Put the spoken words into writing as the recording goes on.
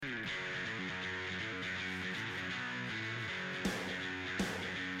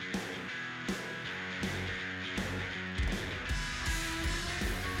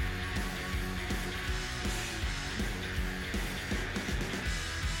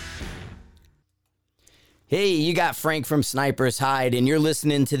Hey, you got Frank from Sniper's Hide, and you're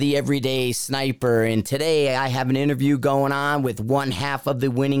listening to the Everyday Sniper. And today I have an interview going on with one half of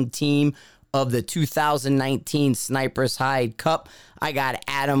the winning team of the 2019 Sniper's Hide Cup. I got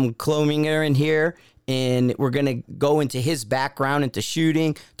Adam Cloaninger in here, and we're going to go into his background into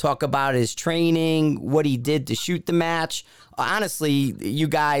shooting, talk about his training, what he did to shoot the match. Honestly, you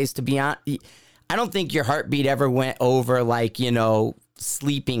guys, to be honest, I don't think your heartbeat ever went over like,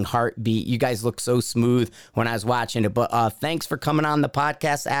 sleeping heartbeat. You guys look so smooth when I was watching it. But thanks for coming on the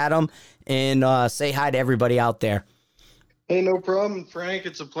podcast, Adam, and say hi to everybody out there. Hey, no problem, Frank.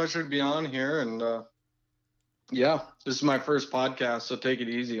 It's a pleasure to be on here. And yeah, this is my first podcast, so take it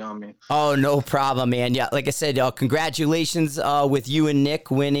easy on me. Oh, no problem, man. Yeah, like I said, congratulations with you and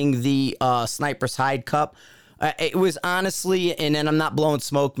Nick winning the Sniper's Hide Cup. It was honestly, and then I'm not blowing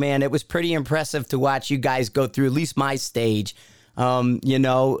smoke, man, it was pretty impressive to watch you guys go through at least my stage.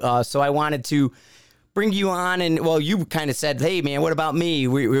 So I wanted to bring you on, and well, you kind of said, hey man, what about me? It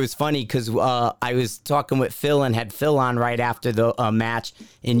was funny because I was talking with Phil and had Phil on right after the match,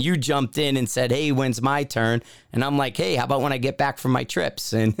 and you jumped in and said, hey, when's my turn? And I'm like, hey, how about when I get back from my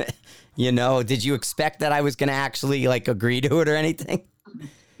trips? And did you expect that I was going to actually like agree to it or anything?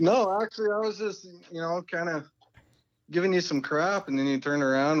 No, actually I was just, kind of giving you some crap, and then you turned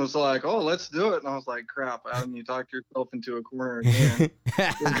around and was like, oh, let's do it. And I was like, crap, Adam, you talked yourself into a corner again.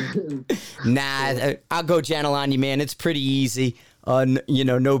 Nah, I'll go gentle on you, man. It's pretty easy.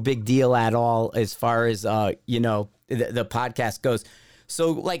 No big deal at all as far as, the podcast goes.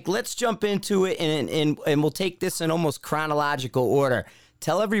 So, let's jump into it, and we'll take this in almost chronological order.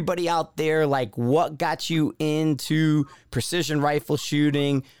 Tell everybody out there, what got you into precision rifle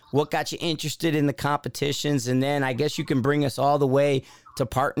shooting, what got you interested in the competitions, and then I guess you can bring us all the way to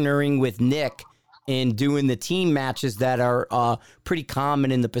partnering with Nick and doing the team matches that are pretty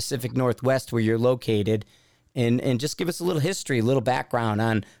common in the Pacific Northwest where you're located, and just give us a little history, a little background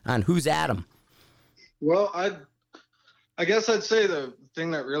on who's Adam. Well, I guess I'd say the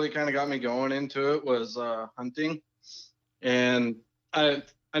thing that really kind of got me going into it was hunting, and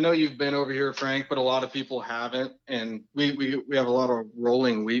I know you've been over here, Frank, but a lot of people haven't. And we have a lot of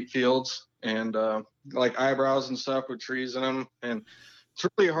rolling wheat fields and eyebrows and stuff with trees in them. And it's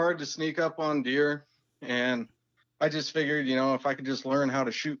really hard to sneak up on deer. And I just figured, if I could just learn how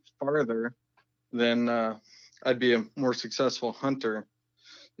to shoot farther, then I'd be a more successful hunter.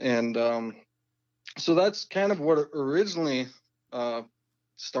 And so that's kind of what originally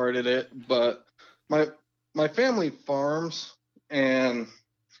started it. But my family farms, and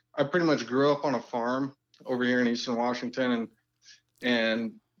I pretty much grew up on a farm over here in Eastern Washington,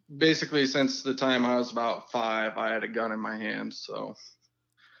 and basically since the time I was about 5, I had a gun in my hand. So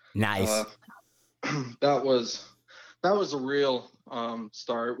nice. That was a real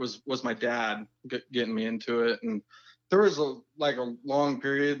start. Was my dad getting me into it, and there was a long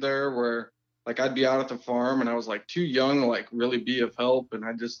period there where I'd be out at the farm and I was too young to really be of help, and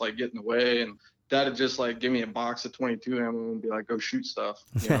I'd just get in the way, and Dad would just give me a box of 22 ammo and be like, go shoot stuff.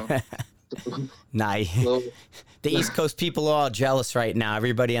 Nice. So, the East Coast people are all jealous right now.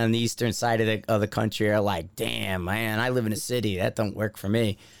 Everybody on the eastern side of the country are like, damn, man, I live in a city. That don't work for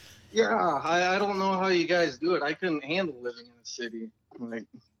me. Yeah, I don't know how you guys do it. I couldn't handle living in a city.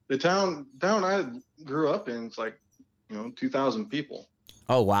 The town I grew up in, it's 2,000 people.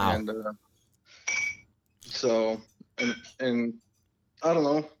 Oh, wow. And and I don't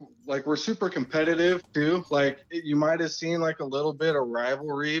know, we're super competitive too. You might have seen a little bit of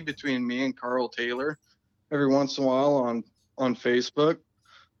rivalry between me and Carl Taylor every once in a while on Facebook.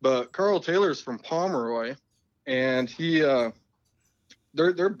 But Carl Taylor's from Pomeroy, and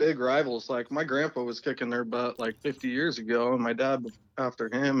they're big rivals. My grandpa was kicking their butt 50 years ago, and my dad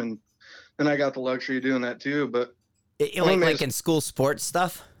after him, and then I got the luxury of doing that too. But in school sports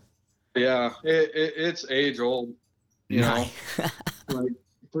stuff? Yeah, it's age old. Know,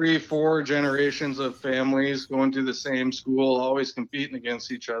 3-4 generations of families going to the same school, always competing against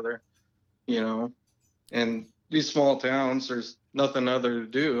each other, and these small towns, there's nothing other to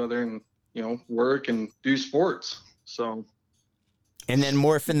do other than, work and do sports. So, and then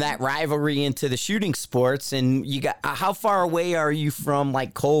morphing that rivalry into the shooting sports. And you got, how far away are you from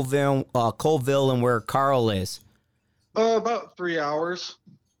Colville and where Carl is? About 3 hours.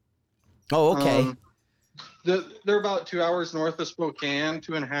 Oh, okay. They're about 2 hours north of Spokane,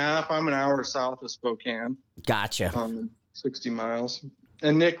 2.5. I'm an hour south of Spokane. Gotcha. 60 miles.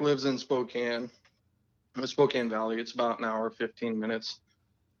 And Nick lives in Spokane Valley. It's about an hour, 15 minutes,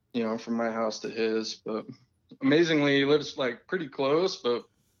 from my house to his. But amazingly, he lives pretty close, but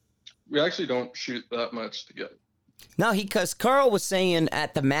we actually don't shoot that much together. No, because Carl was saying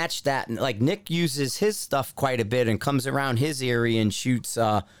at the match that like Nick uses his stuff quite a bit and comes around his area and shoots,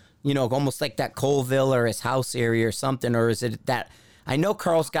 almost like that Colville or his house area or something. Or is it that? I know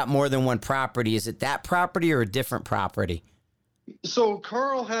Carl's got more than one property. Is it that property or a different property? So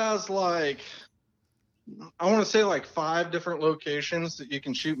Carl has I want to say 5 different locations that you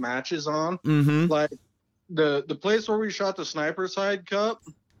can shoot matches on. Mm-hmm. Like the place where we shot the Sniper Side Cup,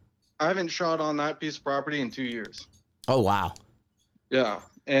 I haven't shot on that piece of property in 2 years. Oh, wow. Yeah.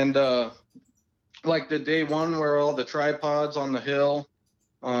 And like the day one where all the tripods on the hill,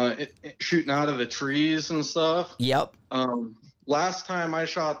 shooting out of the trees and stuff. Yep. Last time I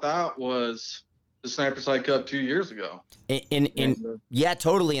shot that was the Sniper Side Cup 2 years ago. Yeah,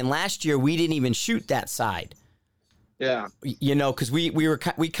 totally. And last year we didn't even shoot that side. Yeah. Because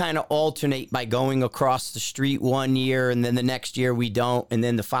we kind of alternate by going across the street one year and then the next year we don't. And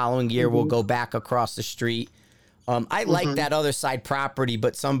then the following year we'll go back across the street. I like that other side property,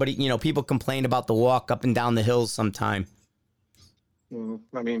 but somebody, people complain about the walk up and down the hills sometime.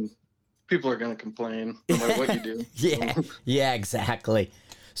 I mean, people are going to complain no matter what you do. Yeah, exactly.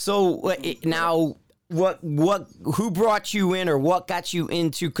 So now who brought you in or what got you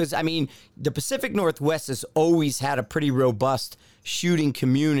into, because I mean, the Pacific Northwest has always had a pretty robust shooting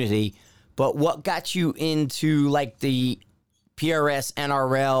community, but what got you into like the PRS,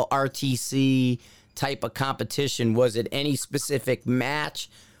 NRL, RTC type of competition? Was it any specific match?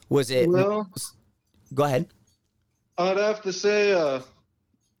 Was it? Well, go ahead. I'd have to say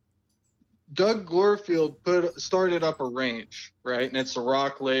Doug Glorfield started up a range, right? And it's the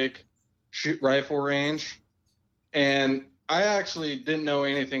Rock Lake shoot rifle range. And I actually didn't know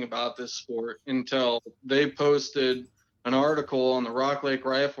anything about this sport until they posted an article on the Rock Lake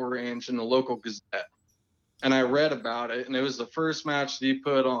Rifle Range in the local Gazette. And I read about it, and it was the first match that he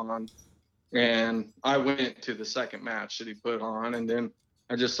put on. And I went to the second match that he put on, and then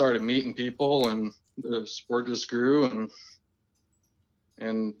I just started meeting people, and the sport just grew.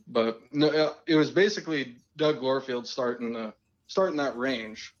 But no, it was basically Doug Glorfield starting that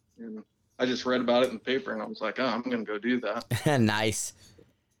range. And I just read about it in the paper, and I was like, oh, I'm going to go do that. Nice.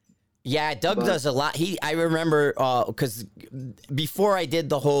 Yeah, Doug does a lot. I remember because before I did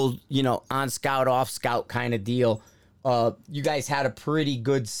the whole, on scout, off scout kind of deal, you guys had a pretty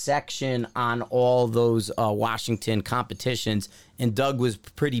good section on all those Washington competitions, and Doug was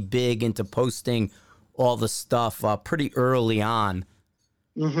pretty big into posting all the stuff pretty early on.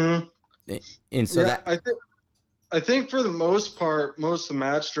 Mm-hmm. And so I think for the most part, most of the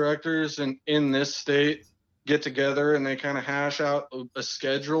match directors in this state get together and they kind of hash out a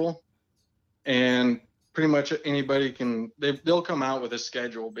schedule, and pretty much anybody they'll come out with a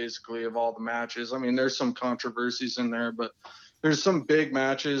schedule basically of all the matches. I mean, there's some controversies in there, but there's some big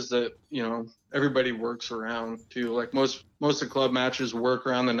matches that, everybody works around too. Like most of the club matches work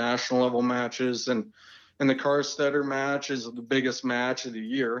around the national level matches, and the Carstetter match is the biggest match of the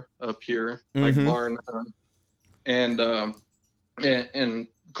year up here, like bar none. And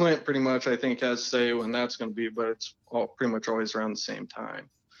Clint pretty much, I think, has say when that's going to be, but it's pretty much always around the same time.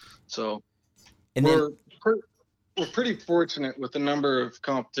 So we're pretty fortunate with the number of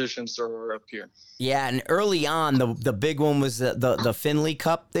competitions that are up here. Yeah, and early on, the big one was the Finley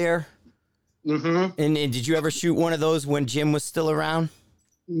Cup there. Mm-hmm. And did you ever shoot one of those when Jim was still around?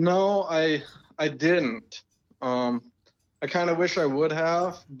 No, I didn't. I kind of wish I would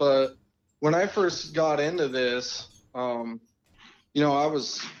have, but when I first got into this, I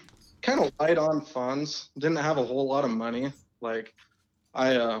was kind of light on funds. Didn't have a whole lot of money. Like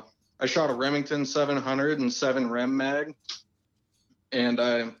I shot a Remington 700 and 7 Rem mag, and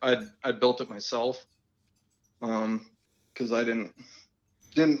I built it myself because I didn't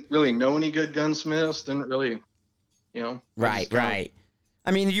really know any good gunsmiths. Didn't really, Right. I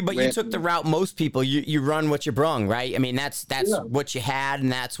mean, you took the route most people. You run what you brung, right? I mean, that's what you had,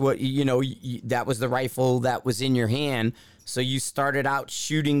 and that's what that was the rifle that was in your hand. So you started out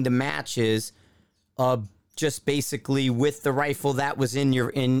shooting the matches, just basically with the rifle that was in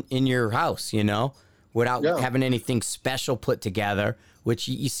your house, without having anything special put together, which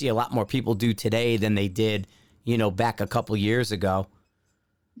you see a lot more people do today than they did, back a couple years ago.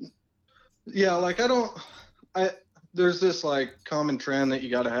 Yeah, there's this common trend that you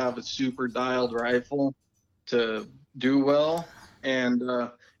got to have a super dialed rifle to do well. And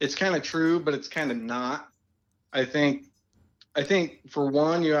it's kind of true, but it's kind of not. I think for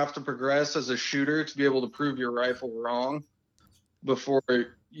one, you have to progress as a shooter to be able to prove your rifle wrong before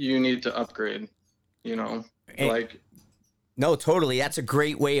you need to upgrade, No, totally. That's a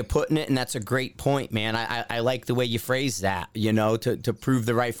great way of putting it, and that's a great point, man. I like the way you phrase that, to prove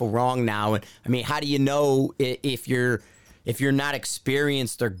the rightful wrong now. And I mean, how do you know if you're not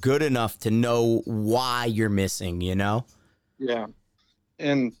experienced or good enough to know why you're missing, Yeah.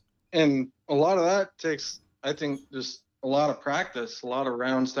 And a lot of that takes, I think, just a lot of practice, a lot of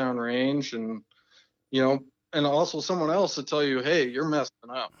rounds down range, and and also someone else to tell you, hey, you're messing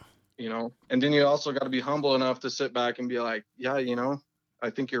up. And then you also got to be humble enough to sit back and be like, yeah, I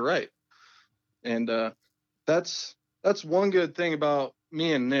think you're right. And that's one good thing about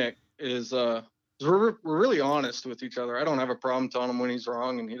me and Nick is we're really honest with each other. I don't have a problem telling him when he's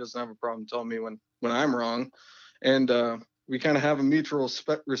wrong, and he doesn't have a problem telling me when I'm wrong. And we kind of have a mutual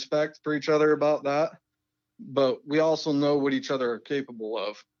respect for each other about that. But we also know what each other are capable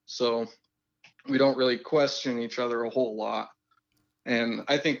of. So we don't really question each other a whole lot. And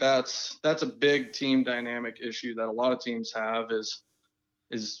I think that's a big team dynamic issue that a lot of teams have is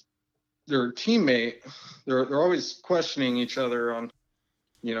their teammate. They're always questioning each other on,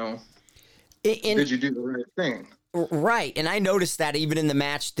 did you do the right thing? Right. And I noticed that even in the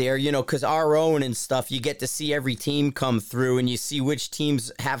match there, because our own and stuff, you get to see every team come through and you see which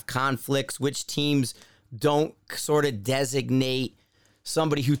teams have conflicts, which teams don't sort of designate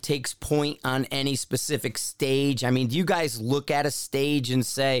somebody who takes point on any specific stage. I mean, do you guys look at a stage and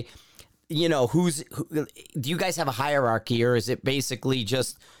say, do you guys have a hierarchy, or is it basically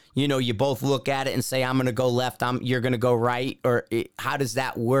just, you both look at it and say, I'm going to go left, you're going to go right? Or how does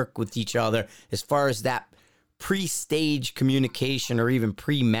that work with each other as far as that pre-stage communication or even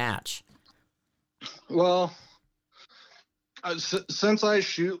pre-match? Well, since I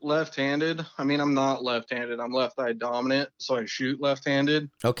shoot left-handed, I mean, I'm not left-handed. I'm left-eye dominant, so I shoot left-handed.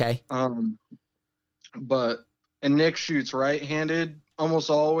 Okay. And Nick shoots right-handed.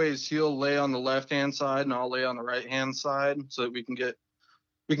 Almost always he'll lay on the left-hand side and I'll lay on the right-hand side so that we can get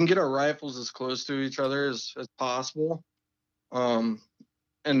our rifles as close to each other as possible. And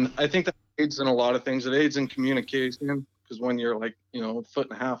I think that aids in a lot of things. It aids in communication, because when you're like, a foot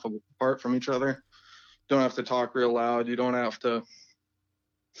and a half apart from each other, you don't have to talk real loud. You don't have to,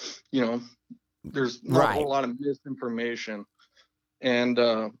 there's not a whole lot of misinformation. And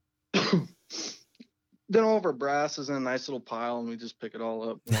then all of our brass is in a nice little pile and we just pick it all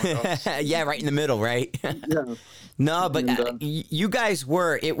up. Yeah, right in the middle, right? Yeah. No, but you guys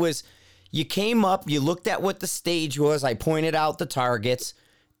you came up, you looked at what the stage was. I pointed out the targets,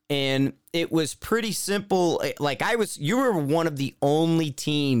 and it was pretty simple. Like you were one of the only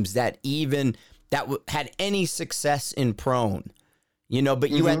teams that had any success in prone, but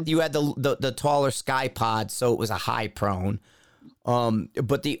you had the taller sky pod, so it was a high prone.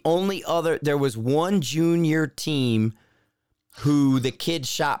 But there was one junior team who the kid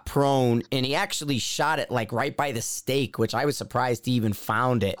shot prone, and he actually shot it like right by the stake, which I was surprised he even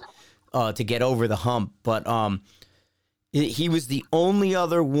found it to get over the hump. But he was the only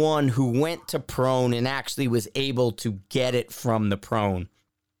other one who went to prone and actually was able to get it from the prone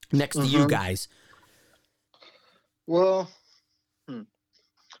next to you guys. Well,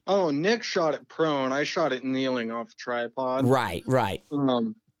 Nick shot it prone. I shot it kneeling off a tripod. Right.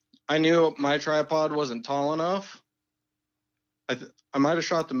 I knew my tripod wasn't tall enough. I might have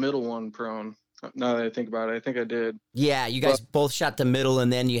shot the middle one prone. Now that I think about it, I think I did. Yeah, you guys both shot the middle,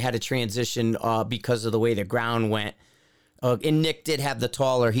 and then you had a transition because of the way the ground went. And Nick did have the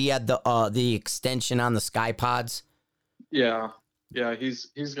taller. He had the extension on the sky pods. Yeah,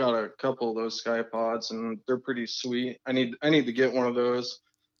 he's got a couple of those sky pods, and they're pretty sweet. I need to get one of those.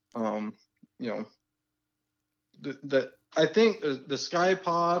 I think the sky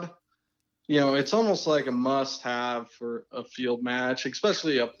pod, it's almost like a must-have for a field match,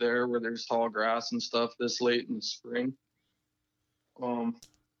 especially up there where there's tall grass and stuff this late in the spring.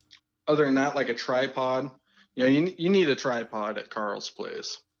 Other than that, like a tripod, you need a tripod at Carl's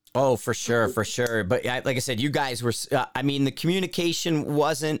place. Oh, for sure. But like I said, you guys were, the communication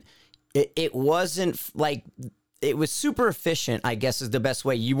wasn't like, it was super efficient, I guess is the best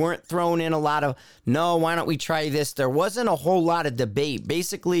way. You weren't throwing in a lot of, no, why don't we try this? There wasn't a whole lot of debate.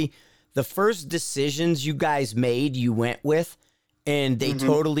 Basically, the first decisions you guys made, you went with, and they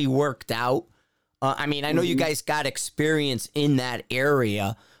totally worked out. I know you guys got experience in that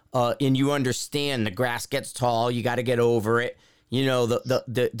area, and you understand the grass gets tall, you got to get over it.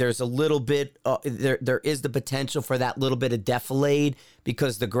 There's a little bit, there is the potential for that little bit of defilade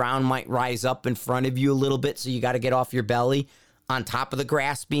because the ground might rise up in front of you a little bit, so you got to get off your belly on top of the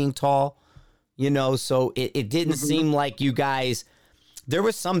grass being tall, so it didn't seem like you guys, there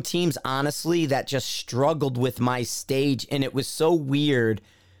was some teams, honestly, that just struggled with my stage, and it was so weird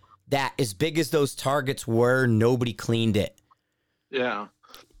that as big as those targets were, nobody cleaned it. Yeah.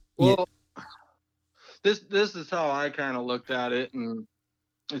 Yeah. Well, this is how I kind of looked at it, and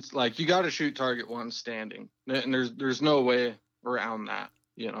it's like you got to shoot target one standing, and there's no way around that.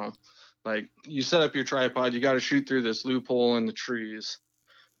 You know, like you set up your tripod, you got to shoot through this loophole in the trees,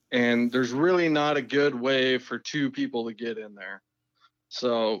 and there's really not a good way for two people to get in there.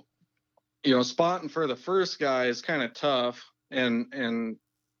 So, you know, spotting for the first guy is kind of tough, and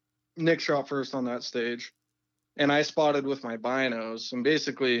Nick shot first on that stage, and I spotted with my binos, and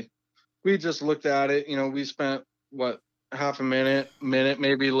basically we just looked at it. You know, we spent what, half a minute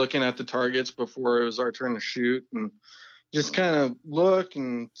maybe looking at the targets before it was our turn to shoot, and just kind of look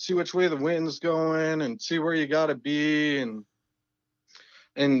and see which way the wind's going and see where you got to be,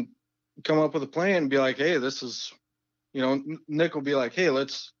 and come up with a plan and be like, hey, this is, you know, Nick will be like, hey,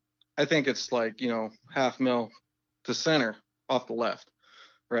 I think it's like, you know, half mil to center off the left,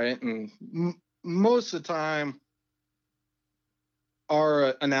 right? And most of the time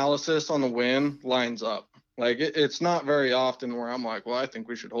our analysis on the wind lines up. Like it's not very often where I'm like, well, I think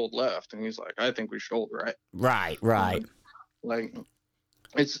we should hold left, and he's like, I think we should hold right. Right. Like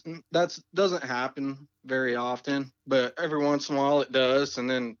doesn't happen very often, but every once in a while it does. And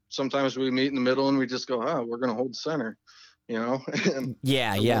then sometimes we meet in the middle and we just go, oh, we're gonna hold center, you know?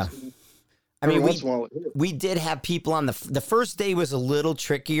 Yeah. I mean, we did have people on the first day was a little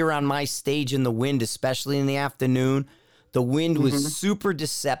trickier on my stage in the wind, especially in the afternoon. The wind was super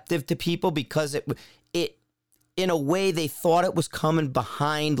deceptive to people because it in a way they thought it was coming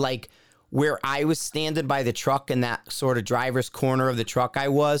behind, like where I was standing by the truck in that sort of driver's corner of the truck I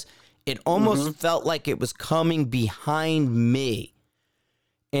was. It almost felt like it was coming behind me.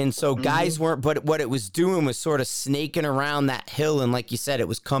 And so guys weren't, but what it was doing was sort of snaking around that hill. And like you said, it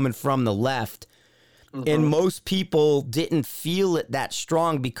was coming from the left. And most people didn't feel it that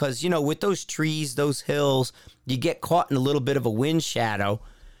strong because, you know, with those trees, those hills, you get caught in a little bit of a wind shadow.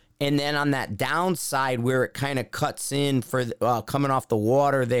 And then on that downside where it kind of cuts in for coming off the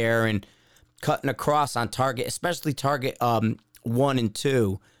water there and cutting across on target, especially target 1 and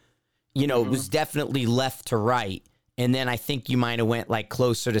 2, you know, it was definitely left to right. And then I think you might have went like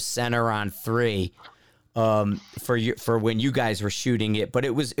closer to center on 3 for when you guys were shooting it. But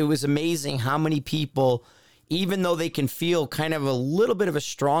it was amazing how many people, even though they can feel kind of a little bit of a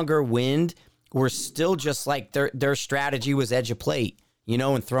stronger wind, were still just like their strategy was edge of plate, you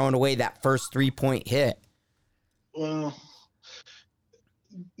know, and throwing away that first 3-point hit. Well,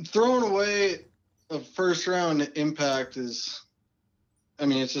 throwing away a first round impact is, I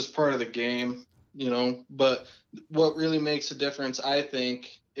mean, it's just part of the game, you know, but what really makes a difference, I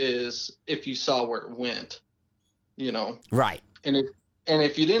think, is if you saw where it went, you know. Right. And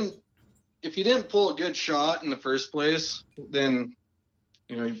if you didn't pull a good shot in the first place, then,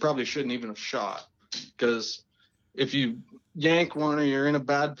 you know, you probably shouldn't even have shot, because if you yank one or you're in a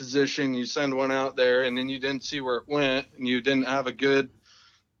bad position, you send one out there and then you didn't see where it went and you didn't have a good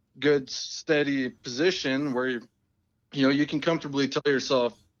steady position where you know, you can comfortably tell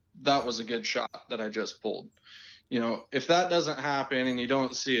yourself that was a good shot that I just pulled. You know, if that doesn't happen and you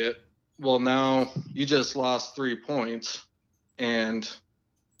don't see it, well, now you just lost 3 points and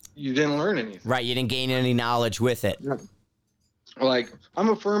you didn't learn anything. Right. You didn't gain any knowledge with it. Yeah. Like, I'm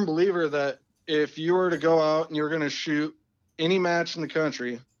a firm believer that if you were to go out and you're going to shoot any match in the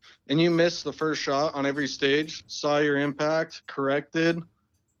country and you missed the first shot on every stage, saw your impact, corrected,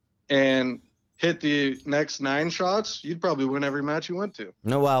 and hit the next 9 shots, you'd probably win every match you went to.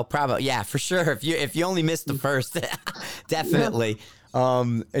 No, well, probably, yeah, for sure. If you only missed the first, definitely,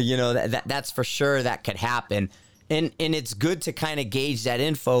 you know, that's for sure that could happen. And it's good to kind of gauge that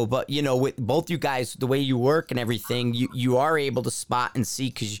info, but you know, with both you guys, the way you work and everything, you are able to spot and see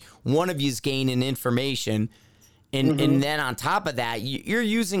because one of you's gaining information, and then on top of that, you're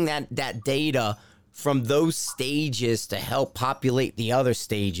using that data from those stages to help populate the other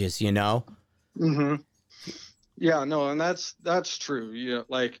stages. You know. Yeah, no, and that's true. You know,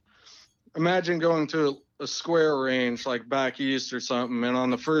 like, imagine going to a square range like back east or something, and on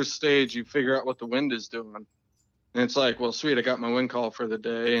the first stage you figure out what the wind is doing, and it's like, well, sweet, I got my wind call for the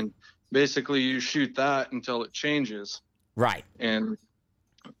day, and basically you shoot that until it changes. Right. And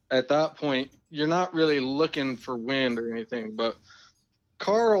at that point, you're not really looking for wind or anything, but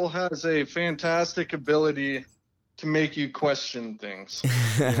Carl has a fantastic ability to make you question things.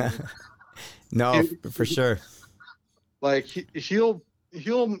 No, for sure. Like he'll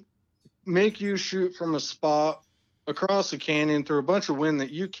make you shoot from a spot across a canyon through a bunch of wind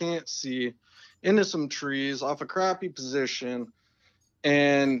that you can't see into some trees off a crappy position,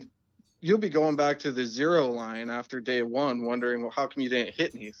 and you'll be going back to the 0 line after day 1 wondering, well, how come you didn't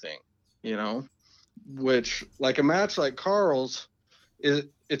hit anything, you know? Which, like a match like Carl's,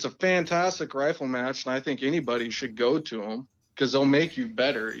 it's a fantastic rifle match, and I think anybody should go to them because they'll make you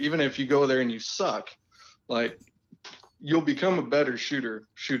better. Even if you go there and you suck, like, you'll become a better shooter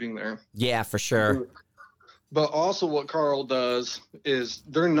shooting there. Yeah, for sure. But also what Carl does is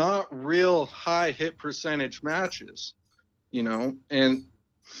they're not real high hit percentage matches, you know, and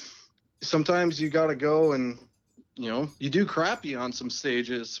sometimes you got to go and, you know, you do crappy on some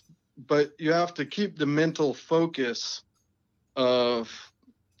stages, but you have to keep the mental focus of,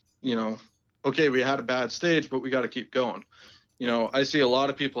 you know, okay, we had a bad stage, but we got to keep going. You know, I see a lot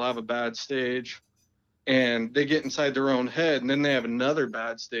of people have a bad stage and they get inside their own head, and then they have another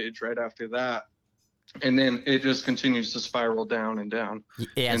bad stage right after that. And then it just continues to spiral down and down.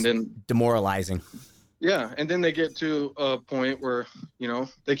 Yeah, and then demoralizing. Yeah, and then they get to a point where, you know,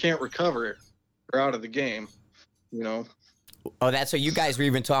 they can't recover it. They're out of the game, you know. Oh, that's what you guys were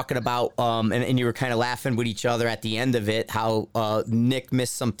even talking about, and you were kind of laughing with each other at the end of it, how Nick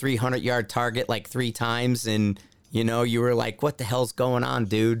missed some 300-yard target like 3 times, and, you know, you were like, what the hell's going on,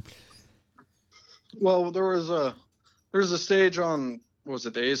 dude? Well, there was a stage on, what was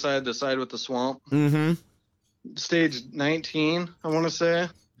it, the A side, the side with the swamp? Mm-hmm. Stage 19, I want to say.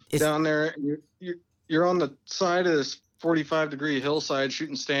 Down there, you're on the side of this 45-degree hillside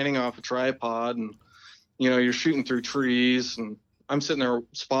shooting standing off a tripod, and, you know, you're shooting through trees, and I'm sitting there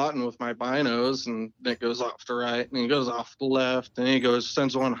spotting with my binos, and it goes off to the right, and he goes off to the left, and he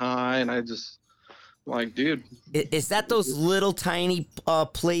sends one high, and I just, like, dude. Is that those little tiny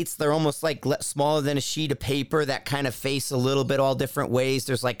plates? They're almost like smaller than a sheet of paper that kind of face a little bit all different ways.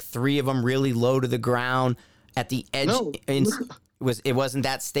 There's like 3 of them really low to the ground at the edge. No. It wasn't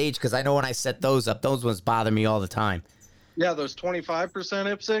that stage, because I know when I set those up, those ones bother me all the time. Yeah, those 25%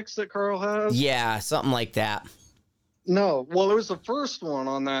 IPSC that Carl has? Yeah, something like that. No, well, it was the first one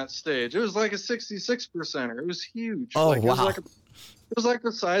on that stage. It was like a 66%er. It was huge. Oh, like, wow. It was like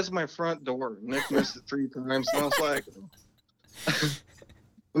the size of my front door. Nick missed it 3 times, and I was like,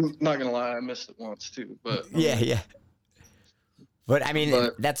 I'm not gonna lie, I missed it once too. But yeah. But I mean,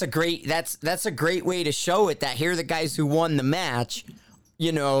 that's a great way to show it, that here are the guys who won the match,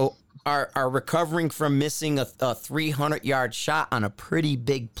 you know, are recovering from missing a 300-yard shot on a pretty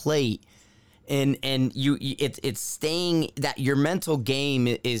big plate. And it's staying, that your mental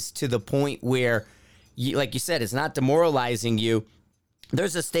game is to the point where, you, like you said, it's not demoralizing you.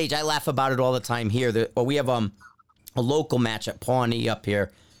 There's a stage, I laugh about it all the time here. We have a local match at Pawnee up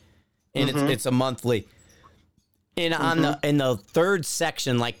here, and it's a monthly. And in the third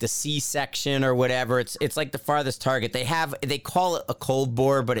section, like the C section or whatever, it's like the farthest target. They call it a cold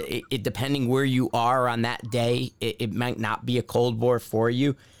bore, but it depending where you are on that day, it might not be a cold bore for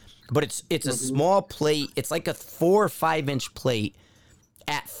you. But it's a small plate. It's like a 4 or 5 inch plate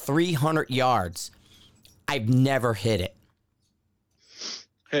at 300 yards. I've never hit it.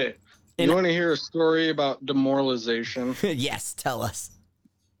 Hey, you want to hear a story about demoralization? Yes, tell us.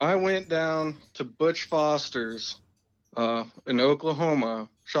 I went down to Butch Foster's in Oklahoma,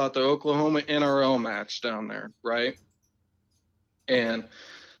 shot the Oklahoma NRL match down there, right? And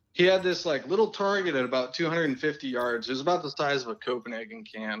he had this like little target at about 250 yards. It was about the size of a Copenhagen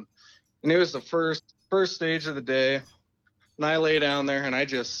can. And it was the first stage of the day. And I lay down there and I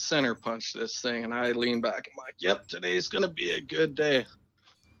just center punched this thing, and I lean back. I'm like, yep, today's going to be a good day.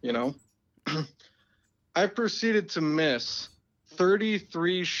 You know, I proceeded to miss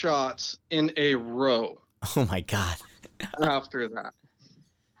 33 shots in a row. Oh my God. After that.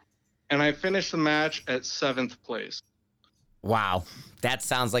 And I finished the match at 7th place. Wow. That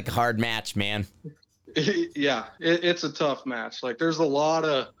sounds like a hard match, man. Yeah, it's a tough match. Like there's a lot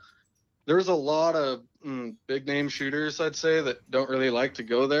of big name shooters, I'd say, that don't really like to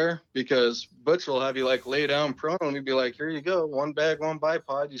go there, because Butch will have you like lay down prone and he'd be like, here you go, 1 bag, 1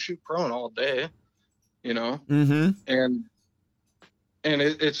 bipod, you shoot prone all day, you know? Mm-hmm. And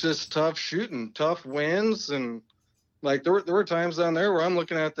it's just tough shooting, tough winds. And like there were times down there where I'm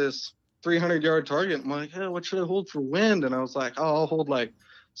looking at this 300-yard target. I'm like, hey, what should I hold for wind? And I was like, oh, I'll hold like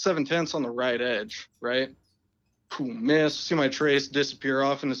 7/10 on the right edge, right? Boom, miss. See my trace disappear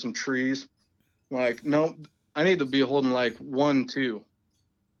off into some trees. I'm like, no, I need to be holding like 1-2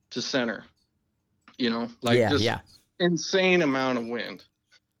 to center. You know, like insane amount of wind.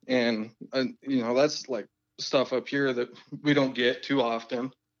 And you know, that's like stuff up here that we don't get too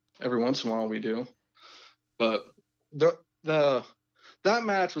often. Every once in a while we do. But that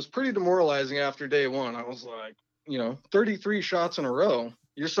match was pretty demoralizing after day one. I was like, you know, 33 shots in a row,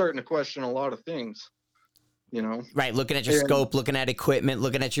 you're starting to question a lot of things, you know? Right, looking at your scope, looking at equipment,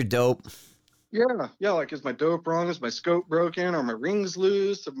 looking at your dope. Yeah, like, is my dope wrong? Is my scope broken? Are my rings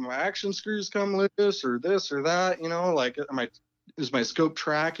loose? Have my action screws come loose? Or this or that, you know? Like, is my scope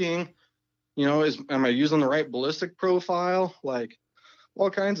tracking? You know, am I using the right ballistic profile? Like all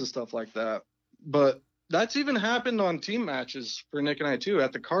kinds of stuff like that. But that's even happened on team matches for Nick and I too,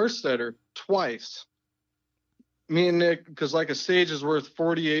 at the Carstetter twice. Me and Nick, because like a stage is worth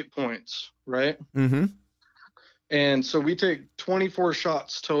 48 points, right? Mm-hmm. And so we take 24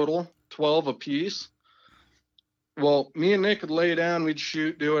 shots total, 12 apiece. Well, me and Nick would lay down, we'd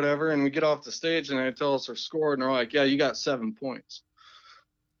shoot, do whatever, and we get off the stage and they tell us our score, and they're like, yeah, you got 7 points,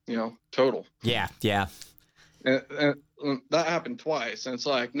 you know, total. Yeah, yeah. And that happened twice. And it's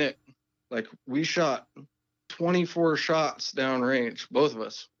like, Nick, like we shot 24 shots downrange, both of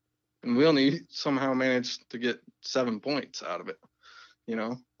us, and we only somehow managed to get 7 points out of it, you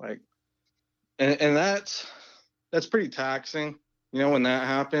know, like, and that's pretty taxing, you know, when that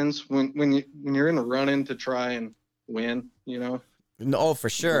happens, when you're in a run-in to try and win, you know. No, for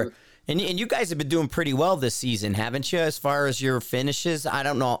sure. And you guys have been doing pretty well this season, haven't you, as far as your finishes? I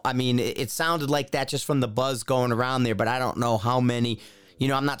don't know. I mean, it sounded like that just from the buzz going around there, but I don't know how many, you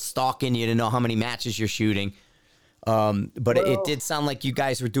know, I'm not stalking you to know how many matches you're shooting. But it did sound like you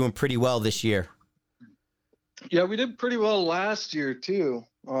guys were doing pretty well this year. Yeah, we did pretty well last year too.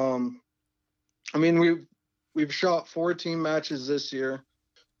 I mean, we've shot 4 team matches this year,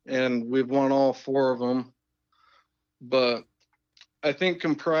 and we've won all 4 of them. But I think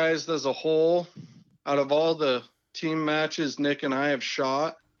comprised as a whole, out of all the team matches Nick and I have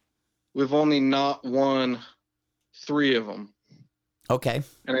shot, we've only not won 3 of them. Okay.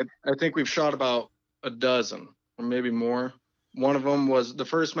 And I think we've shot about a dozen or maybe more. One of them was the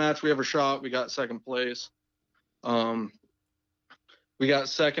first match we ever shot. We got 2nd place. We got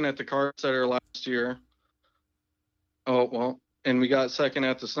 2nd at the Carstetter last year. Oh, well, and we got 2nd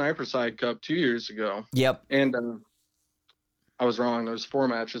at the Sniper Side Cup 2 years ago. Yep. And I was wrong. There's 4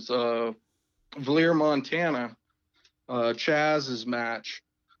 matches. Valier, Montana, Chaz's match,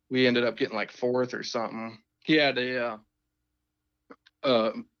 we ended up getting like 4th or something. He had a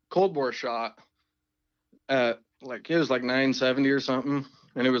cold bore shot at like, it was like 970 or something,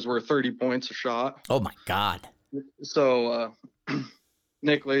 and it was worth 30 points a shot. Oh my God. So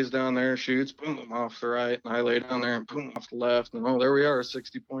Nick lays down there, shoots, boom, off the right, and I lay down there and boom, off the left, and there we are,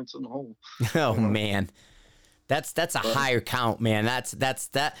 60 points in the hole. Oh man. That's a higher count, man. That's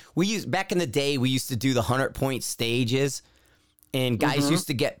that. We used back in the day. We used to do the 100-point stages, and guys used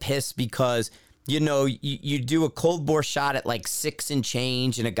to get pissed because you know you do a cold bore shot at like 6 and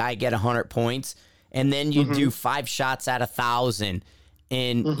change, and a guy get 100 points, and then you do 5 shots at 1,000,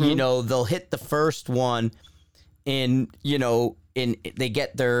 and you know they'll hit the first one, and you know, and they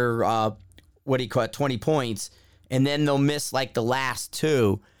get their 20 points, and then they'll miss like the last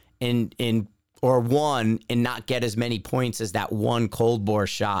 2, or 1 and not get as many points as that one cold bore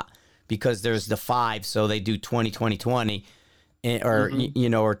shot because there's the 5, so they do 20, 20, 20, or you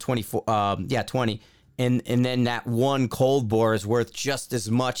know, or 24, 20, and then that one cold bore is worth just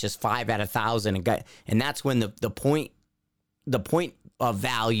as much as 5 at 1,000, and that's when the point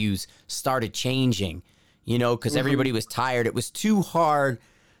values started changing, you know, because everybody was tired. It was too hard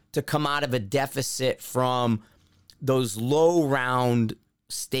to come out of a deficit from those low round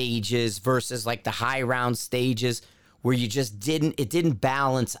stages versus like the high round stages where you just didn't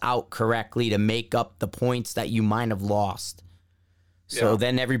balance out correctly to make up the points that you might have lost. So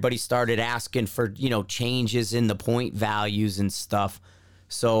then everybody started asking for, you know, changes in the point values and stuff.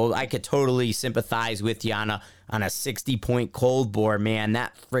 So I could totally sympathize with you on a 60-point cold bore, man.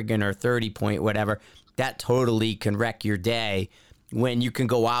 That friggin' or 30-point whatever, that totally can wreck your day when you can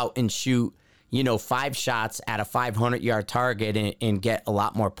go out and shoot, you know, 5 shots at a 500-yard target and get a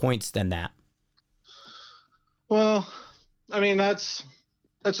lot more points than that. Well, I mean, that's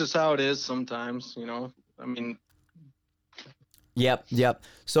just how it is sometimes, you know. I mean. Yep.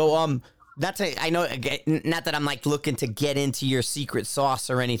 So I know, not that I'm like looking to get into your secret sauce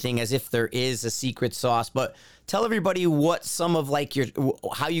or anything, as if there is a secret sauce, but tell everybody what some of like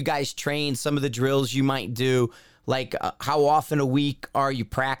how you guys train, some of the drills you might do. Like, how often a week are you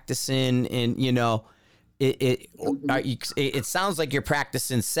practicing? And, you know, it sounds like you're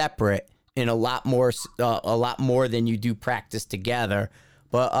practicing separate and a lot more than you do practice together.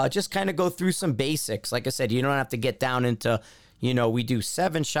 But just kind of go through some basics. Like I said, you don't have to get down into, you know, we do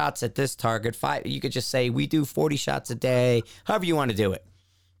 7 shots at this target, 5. You could just say we do 40 shots a day, however you want to do it.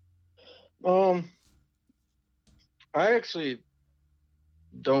 I actually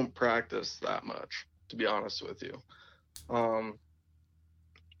don't practice that much, to be honest with you.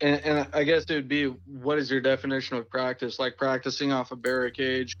 And I guess it would be, what is your definition of practice? Like practicing off a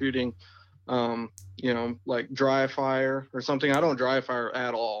barricade, shooting, you know, like dry fire or something. I don't dry fire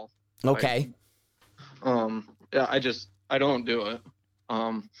at all. Okay. Yeah, I don't do it.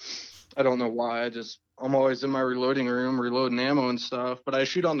 I don't know why. I'm always in my reloading room, reloading ammo and stuff, but I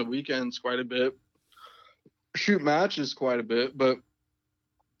shoot on the weekends quite a bit, shoot matches quite a bit, but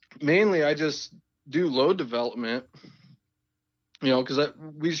mainly I just do load development, because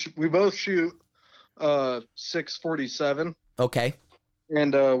we both shoot 647. Okay.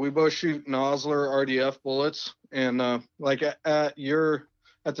 And we both shoot Nosler RDF bullets. And like at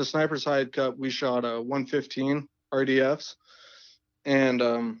the Sniper's Hide Cup, we shot 115 RDFs. And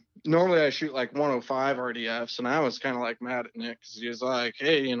normally I shoot like 105 RDFs. And I was kind of like mad at Nick because he was like,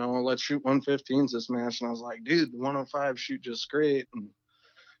 hey, let's shoot 115s this match. And I was like, dude, the 105 shoot just great. And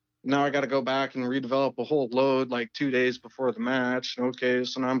now I got to go back and redevelop a whole load like 2 days before the match. Okay,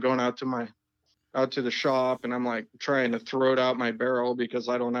 so now I'm going out to the shop and I'm like trying to throw it out my barrel because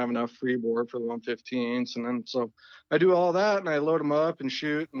I don't have enough freeboard for the 115s. And then so I do all that and I load them up and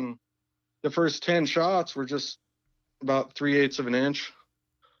shoot. And the first 10 shots were just about 3/8 of an inch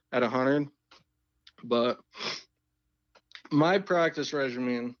at 100. But my practice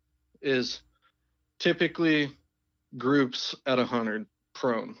regimen is typically groups at 100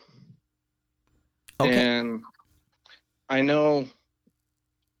 prone. Okay. And I know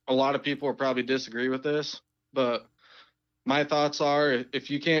a lot of people will probably disagree with this, but my thoughts are if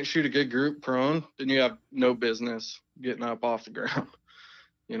you can't shoot a good group prone, then you have no business getting up off the ground,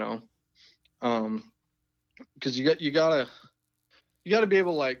 because you gotta be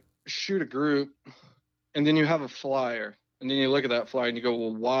able to like shoot a group, and then you have a flyer, and then you look at that flyer and you go,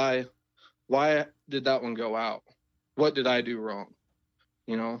 well, why did that one go out? What did I do wrong?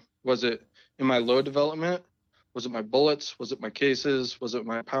 Was it in my load development? Was it my bullets? Was it my cases? Was it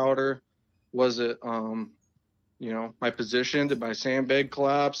my powder? Was it, my position? Did my sandbag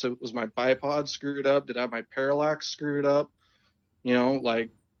collapse? Was my bipod screwed up? Did I have my parallax screwed up? By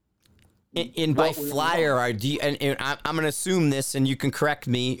flyer, and I'm going to assume this, and you can correct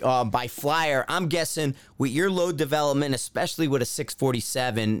me, by flyer, I'm guessing with your load development, especially with a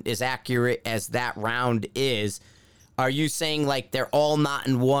 647, as accurate as that round is, are you saying like they're all not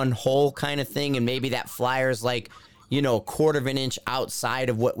in one hole kind of thing, and maybe that flyer's like, a quarter of an inch outside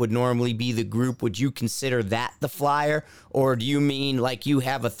of what would normally be the group? Would you consider that the flyer? Or do you mean like you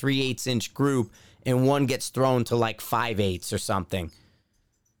have a 3/8 inch group and one gets thrown to like 5/8 or something?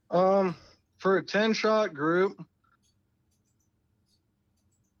 For a 10-shot group,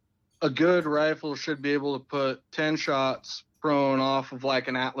 a good rifle should be able to put 10 shots prone off of like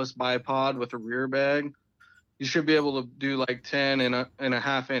an Atlas bipod with a rear bag. You should be able to do like 10 in a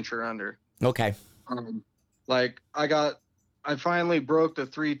half inch or under. Okay. Like I finally broke the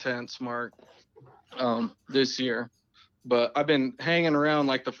 3/10 mark this year, but I've been hanging around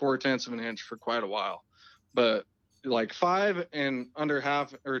like the 4/10 of an inch for quite a while. But like 5 and under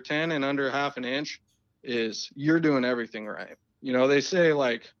half, or 10 and under half an inch you're doing everything right. They say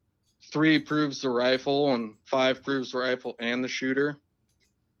like 3 proves the rifle and 5 proves the rifle and the shooter.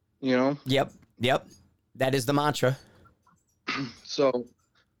 Yep. That is the mantra. So,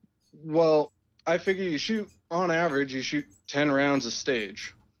 I figure on average, you shoot 10 rounds a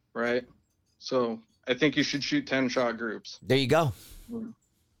stage, right? So I think you should shoot 10-shot groups. There you go.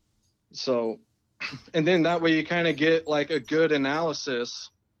 So, and then that way you kind of get like a good analysis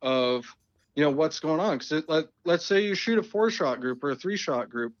of, what's going on. Because let's say you shoot a 4-shot group or a 3-shot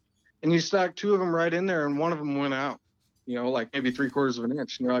group, and you stack 2 of them right in there, and one of them went out, like maybe 3/4 of an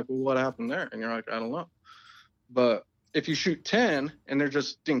inch. And you're like, well, what happened there? And you're like, I don't know. But if you shoot 10 and they're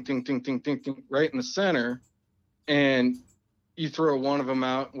just ding, ding, ding, ding, ding, ding, right in the center, and you throw one of them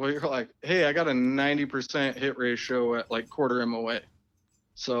out, well, you're like, hey, I got a 90% hit ratio at like quarter MOA.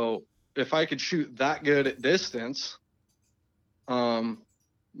 So if I could shoot that good at distance,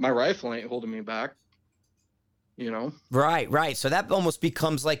 my rifle ain't holding me back. Right. So that almost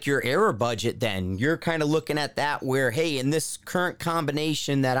becomes like your error budget then. You're kind of looking at that where, hey, in this current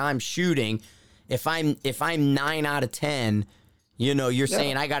combination that I'm shooting, if I'm 9 out of 10, you're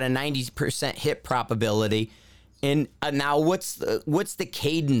saying I got a 90% hit probability. And now what's the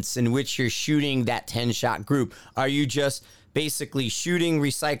cadence in which you're shooting that 10-shot group? Are you just basically shooting,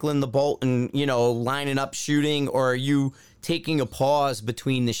 recycling the bolt and, lining up shooting, or are you taking a pause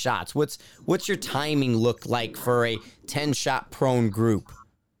between the shots? What's your timing look like for a 10-shot prone group?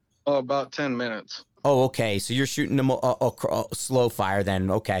 Oh, about 10 minutes. Oh, okay. So you're shooting them a slow fire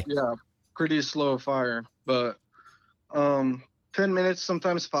then. Okay. Yeah. Pretty slow fire, but 10 minutes,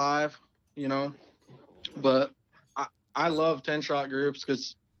 sometimes 5, but I love 10-shot groups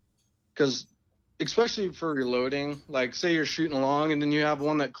because especially for reloading, like say you're shooting along and then you have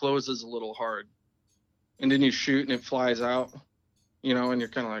one that closes a little hard and then you shoot and it flies out, and you're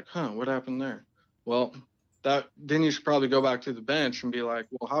kind of like, what happened there? Well, then you should probably go back to the bench and be like,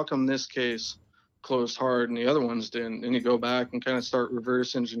 well, how come this case closed hard and the other ones didn't? And you go back and kind of start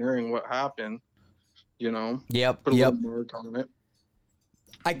reverse engineering what happened, you know? Yep. Put a little more on it.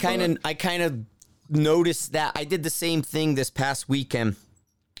 I kind of noticed that. I did the same thing this past weekend.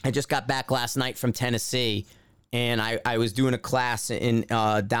 I just got back last night from Tennessee, and I was doing a class in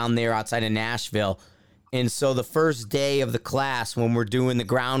down there outside of Nashville. And so the first day of the class, when we're doing the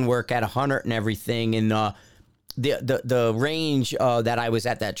groundwork at 100 and everything, and the range that I was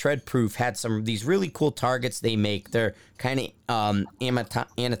at, that tread proof, had some these really cool targets they make. They're kind of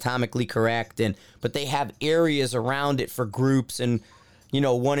anatomically correct, but they have areas around it for groups, and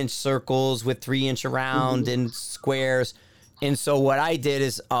 1-inch circles with 3-inch around and squares. And so what I did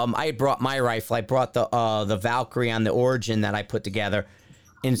is I had brought my rifle. I brought the Valkyrie on the Origin that I put together.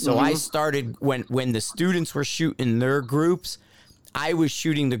 And so I started, when the students were shooting their groups, I was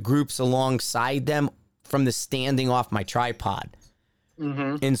shooting the groups alongside them from the standing off my tripod.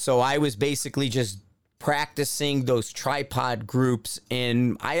 And so I was basically just practicing those tripod groups,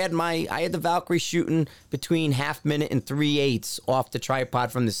 and I had the Valkyrie shooting between 1/2 minute and 3/8 off the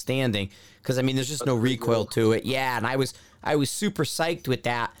tripod from the standing, because I mean there's just no recoil to it. Yeah, and I was super psyched with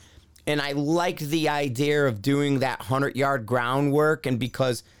that. And I liked the idea of doing that 100-yard groundwork. And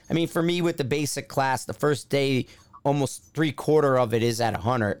because, I mean, for me with the basic class, the first day, almost 3/4 of it is at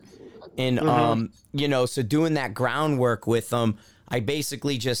 100. And, so doing that groundwork with them, I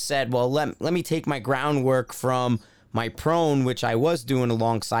basically just said, well, let me take my groundwork from my prone, which I was doing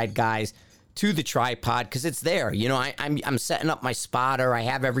alongside guys, to the tripod, because it's there. I'm setting up my spotter. I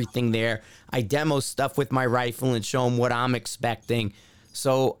have everything there. I demo stuff with my rifle and show them what I'm expecting.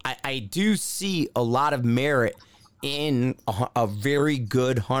 So I do see a lot of merit in a very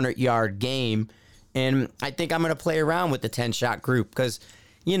good 100-yard game. And I think I'm going to play around with the 10-shot group because,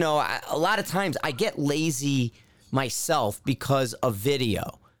 a lot of times I get lazy myself because of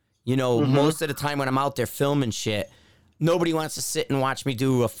video. Most of the time when I'm out there filming shit, nobody wants to sit and watch me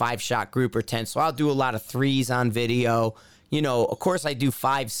do a 5-shot group or 10. So I'll do a lot of 3s on video. Of course I do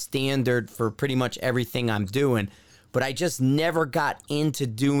 5 standard for pretty much everything I'm doing. But I just never got into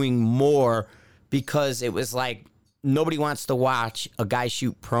doing more because it was like nobody wants to watch a guy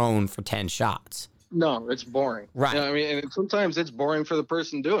shoot prone for 10 shots. No, it's boring. Right. I mean, and sometimes it's boring for the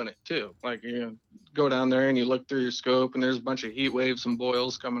person doing it too. Like you go down there and you look through your scope and there's a bunch of heat waves and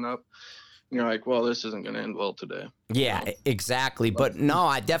boils coming up. And you're like, well, this isn't going to end well today. Yeah, exactly. But no,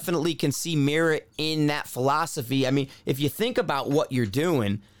 I definitely can see merit in that philosophy. I mean, if you think about what you're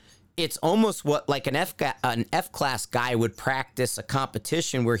doing, it's almost what like an F-class guy would practice a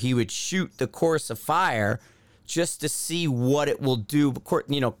competition where he would shoot the course of fire just to see what it will do.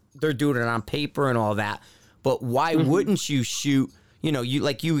 They're doing it on paper and all that. But why wouldn't you shoot,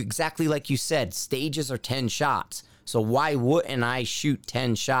 exactly like you said, stages are 10 shots. So why wouldn't I shoot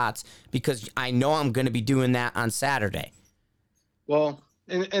 10 shots? Because I know I'm going to be doing that on Saturday. Well,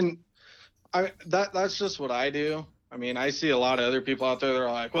 that's just what I do. I mean, I see a lot of other people out there that are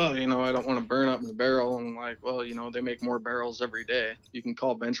like, well, I don't want to burn up my barrel. And I'm like, well, they make more barrels every day. You can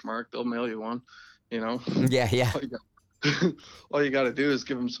call Benchmark. They'll mail you one, Yeah. All you got to do is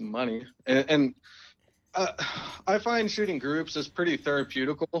give them some money. And I find shooting groups is pretty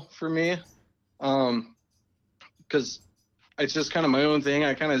therapeutical for me. Because it's just kind of my own thing.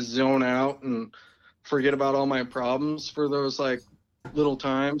 I kind of zone out and forget about all my problems for those like little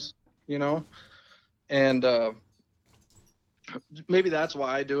times, and maybe that's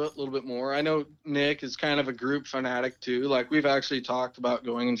why I do it a little bit more. I know Nick is kind of a group fanatic too. Like we've actually talked about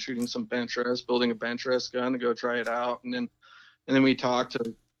going and shooting some bench rest, building a bench rest gun to go try it out. And then we talk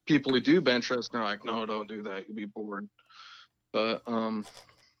to people who do bench rest and they're like, no, don't do that. You'll be bored. But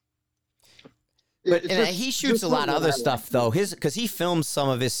he shoots a lot of other stuff though. Because he films some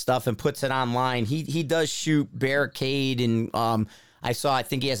of his stuff and puts it online. He does shoot barricade and I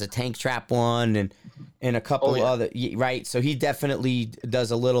think he has a tank trap one and a couple other, right? So he definitely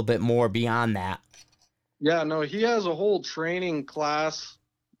does a little bit more beyond that. Yeah, no, he has a whole training class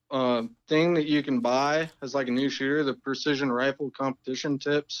thing that you can buy as like a new shooter, the Precision Rifle Competition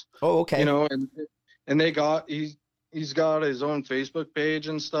Tips. Oh, okay. And he's got his own Facebook page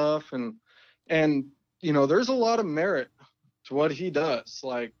and stuff, and there's a lot of merit to what he does.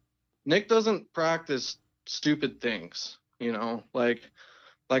 Like Nick doesn't practice stupid things, like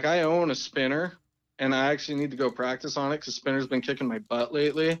I own a spinner and I actually need to go practice on it because spinner's been kicking my butt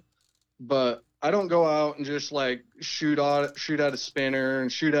lately, but I don't go out and just like shoot at a spinner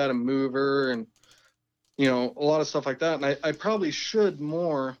and shoot at a mover and, a lot of stuff like that. And I probably should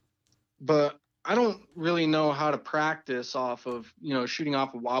more, but I don't really know how to practice off of, shooting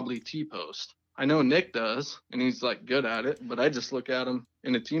off a wobbly T-post. I know Nick does, and he's like good at it, but I just look at him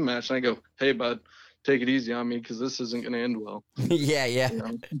in a team match and I go, hey, bud, take it easy on me because this isn't going to end well. Yeah. You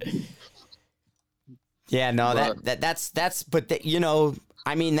know? Yeah, no, but you know,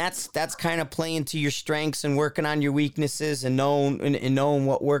 I mean, that's kind of playing to your strengths and working on your weaknesses and knowing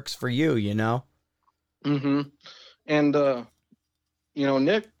what works for you, you know? Mm-hmm. And, you know,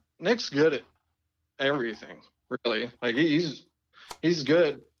 Nick's good at everything, really. Like he's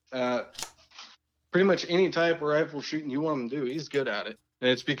good at pretty much any type of rifle shooting you want him to do. He's good at it. And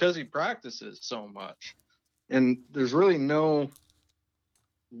it's because he practices so much. And there's really no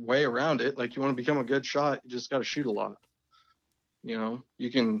way around it. Like, you want to become a good shot, you just got to shoot a lot. You know,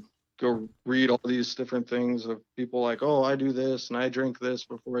 you can go read all these different things of people like, oh, I do this and I drink this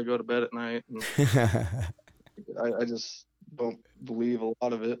before I go to bed at night. And I just don't believe a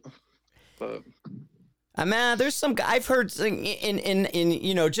lot of it. But man, there's some I've heard in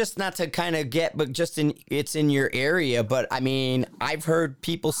you know, just not to kind of get, but just it's in your area. But I mean, I've heard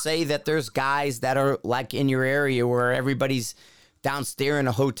people say that there's guys that are like in your area where everybody's downstairs in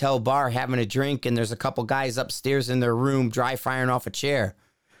a hotel bar having a drink, and there's a couple guys upstairs in their room dry firing off a chair.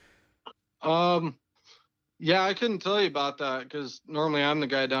 Yeah, I couldn't tell you about that because normally I'm the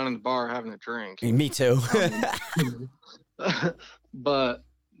guy down in the bar having a drink. Me too. But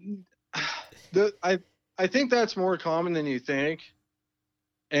I think that's more common than you think.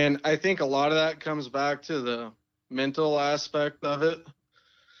 And I think a lot of that comes back to the mental aspect of it.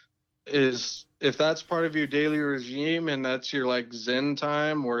 Is if that's part of your daily regime and that's your like Zen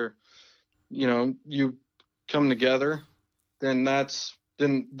time where, you know, you come together, then that's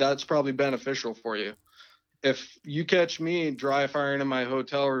probably beneficial for you. If you catch me dry firing in my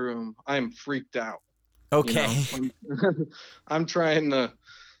hotel room, I'm freaked out. Okay. You know? I'm trying to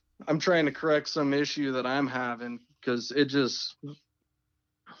correct some issue that I'm having because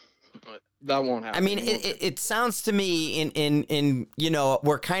that won't happen. I mean, it sounds to me in you know,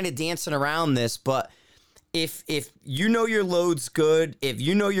 we're kind of dancing around this, but if you know your load's good, if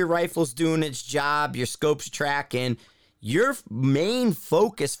you know your rifle's doing its job, your scope's tracking, your main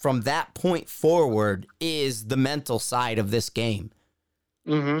focus from that point forward is the mental side of this game.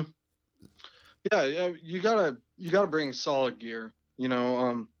 Mm-hmm. Yeah, you gotta bring solid gear. You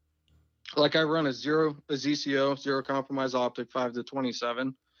know, like I run a ZCO, zero compromise optic,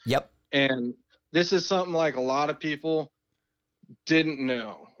 5-27. Yep. And this is something like a lot of people didn't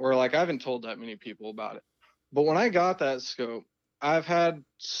know, or like I haven't told that many people about it. But when I got that scope, I've had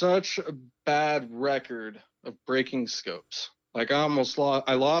such a bad record of breaking scopes. Like I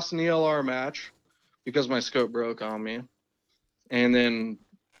lost an ELR match because my scope broke on me. And then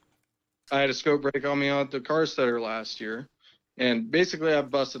I had a scope break on me on the car setter last year. And basically I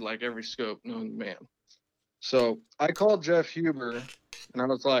busted like every scope known to man. So I called Jeff Huber and I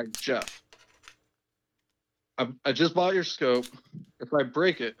was like, Jeff, I just bought your scope. If I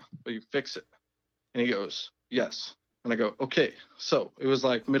break it, will you fix it? And he goes, yes. And I go, okay. So it was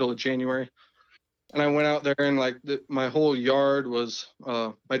like middle of January. And I went out there and like my whole yard was,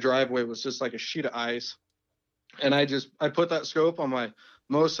 my driveway was just like a sheet of ice. And I put that scope on my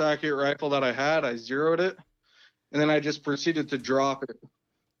most accurate rifle that I had. I zeroed it. And then I just proceeded to drop it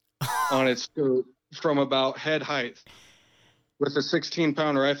on its scope from about head height with a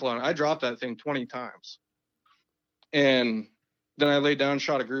 16-pound rifle on it. I dropped that thing 20 times. And then I laid down and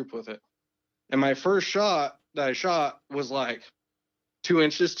shot a group with it. And my first shot that I shot was like 2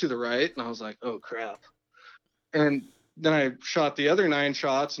 inches to the right. And I was like, oh, crap. And then I shot the other 9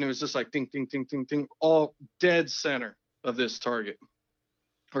 shots, and it was just like ding, ding, ding, ding, ding, all dead center of this target.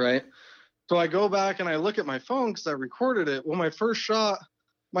 Right? So I go back and I look at my phone because I recorded it. Well, my first shot,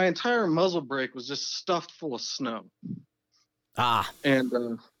 my entire muzzle brake was just stuffed full of snow.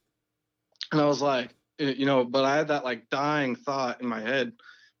 And I was like, you know, but I had that like dying thought in my head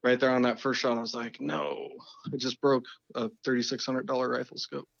right there on that first shot. I was like, no, I just broke a $3,600 rifle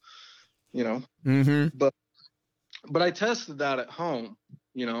scope, you know. Mm-hmm. But I tested that at home,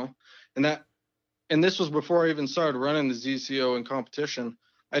 you know, and this was before I even started running the ZCO in competition.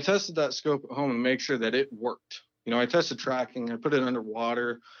 I tested that scope at home and make sure that it worked. You know, I tested tracking, I put it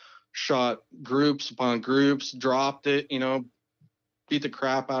underwater, shot groups upon groups, dropped it, you know, beat the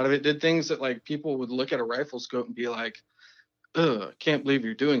crap out of it, did things that like people would look at a rifle scope and be like, ugh, can't believe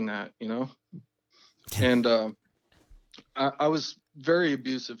you're doing that, you know? And I was very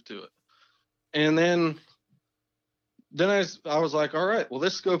abusive to it. And then I was like, all right, well,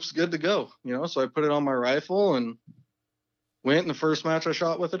 this scope's good to go, you know? So I put it on my rifle and went, and the first match I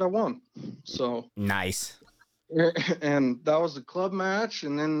shot with it, I won. So nice. And that was the club match.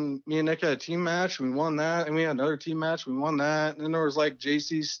 And then me and Nick had a team match. We won that. And we had another team match. We won that. And then there was like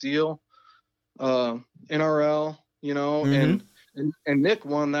JC Steele. NRL, you know, Mm-hmm. and Nick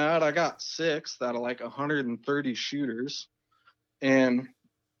won that. I got 6th out of like 130 shooters. And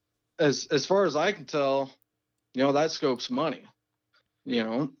as far as I can tell, you know, that scope's money, you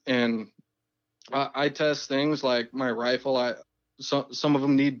know, and I test things like my rifle. Some of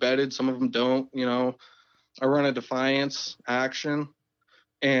them need bedded, some of them don't, you know. I run a Defiance action,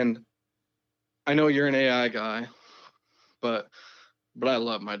 and I know you're an AI guy, but I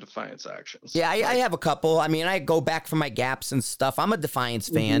love my Defiance actions. Yeah, I have a couple. I mean, I go back for my gaps and stuff. I'm a Defiance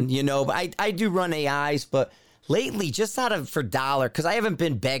fan, you know, but I do run AIs, but lately, just for dollar, because I haven't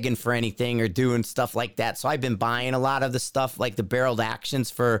been begging for anything or doing stuff like that. So I've been buying a lot of the stuff like the barreled actions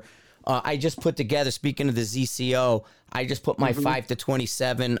for, I just put together, speaking of the ZCO, I just put my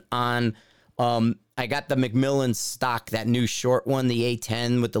 5-27 on, I got the Macmillan stock, that new short one, the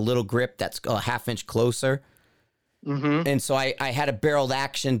A10 with the little grip that's a half-inch closer. And so I had a barreled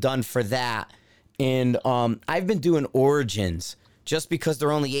action done for that. And I've been doing Origins just because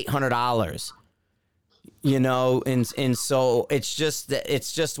they're only $800. You know, and so it's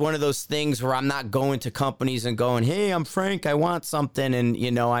just one of those things where I'm not going to companies and going, hey, I'm Frank, I want something. And, you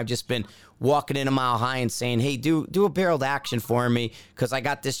know, I've just been walking in a Mile High and saying, hey, do a barreled action for me, because I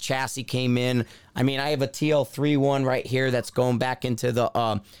got this chassis came in. I mean, I have a TL3 one right here that's going back into the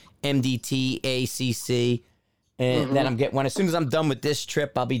MDT ACC. And that I'm getting, as soon as I'm done with this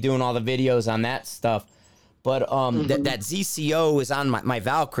trip, I'll be doing all the videos on that stuff. But that ZCO is on my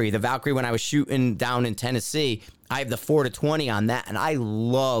Valkyrie. The Valkyrie, when I was shooting down in Tennessee, I have the 4-20 on that, and I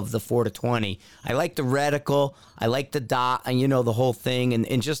love the 4-20. I like the reticle, I like the dot, and you know, the whole thing,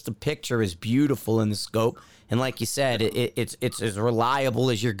 and just the picture is beautiful in the scope. And like you said, it's as reliable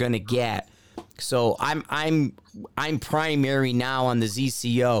as you're gonna get. So I'm primary now on the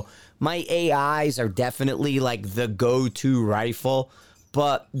ZCO. My AIs are definitely like the go-to rifle,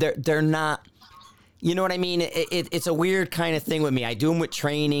 but they're not. You know what I mean? It's a weird kind of thing with me. I do them with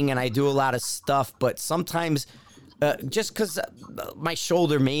training and I do a lot of stuff, but sometimes just because my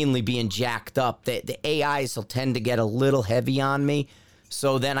shoulder mainly being jacked up, the AIs will tend to get a little heavy on me.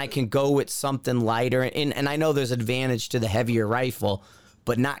 So then I can go with something lighter. And I know there's advantage to the heavier rifle,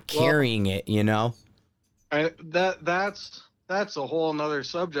 but not carrying it, you know? That's a whole nother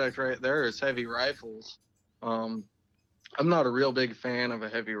subject right there, is heavy rifles. I'm not a real big fan of a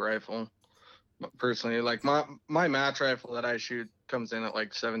heavy rifle. Personally, like my match rifle that I shoot comes in at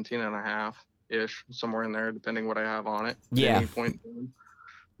like 17.5 ish, somewhere in there, depending what I have on it. Yeah. At any point.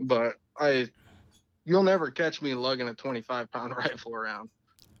 But you'll never catch me lugging a 25-pound rifle around,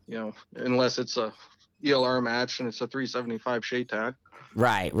 you know, unless it's a ELR match and it's a 375 shade tag.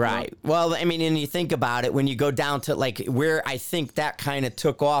 Right. Well, I mean, and you think about it, when you go down to like where I think that kind of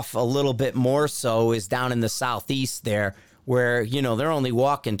took off a little bit more so is down in the southeast there, where, you know, they're only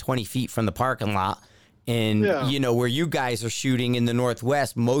walking 20 feet from the parking lot. And, you know, where you guys are shooting in the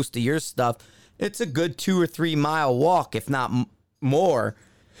Northwest, most of your stuff, it's a good 2 or 3 mile walk, if not more,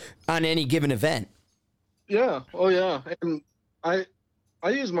 on any given event. Yeah. Oh, yeah. And I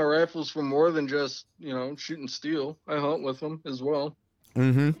use my rifles for more than just, you know, shooting steel. I hunt with them as well.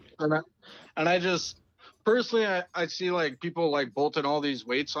 And I just, personally, I see like people like bolting all these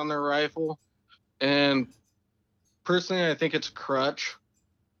weights on their rifle. And personally, I think it's a crutch,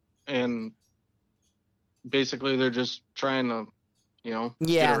 and basically they're just trying to, you know.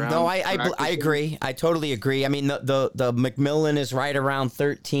 Yeah, no, I agree. I totally agree. I mean, the Macmillan is right around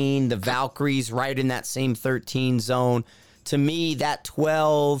 13. The Valkyrie's right in that same 13 zone. To me, that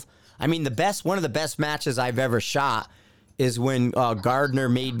 12. I mean, one of the best matches I've ever shot is when Gardner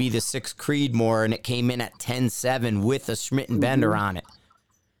made me the 6 Creedmoor, and it came in at 10.7 with a Schmidt and Bender on it.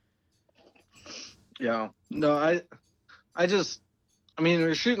 Yeah. No, I mean,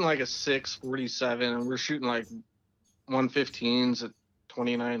 we're shooting like a 6.47, and we're shooting like 115s at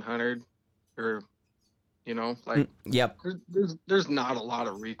 2,900, or, you know, like, yep. There's not a lot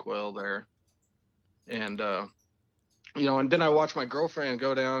of recoil there. And, you know, and then I watch my girlfriend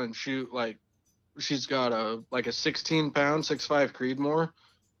go down and shoot, like, she's got a 16-pound 6.5 Creedmoor,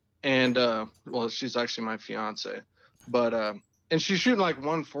 and, well, she's actually my fiance, but, and she's shooting like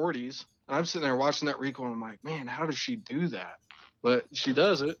 140s. I'm sitting there watching that recoil, and I'm like, man, how does she do that? But she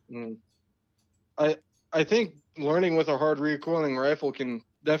does it. And I think learning with a hard recoiling rifle can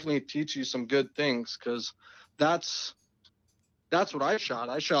definitely teach you some good things, because that's what I shot.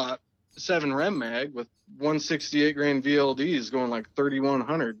 I shot 7 Rem mag with 168 grain VLDs going like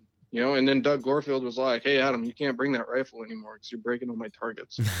 3,100, you know. And then Doug Gorefield was like, hey, Adam, you can't bring that rifle anymore because you're breaking all my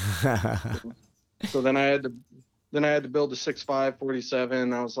targets. So then I had to build a 6.5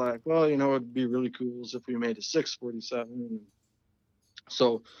 47. I was like, well, you know, it'd be really cool if we made a 6.47.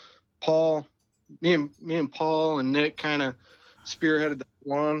 So Paul me and Paul and Nick kind of spearheaded that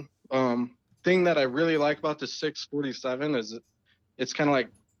one. Thing that I really like about the 647 is it's kind of like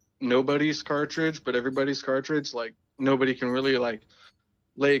nobody's cartridge, but everybody's cartridge. Like nobody can really like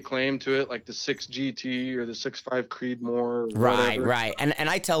lay claim to it, like the 6 GT or the 6.5 Creedmoor or whatever. Right. And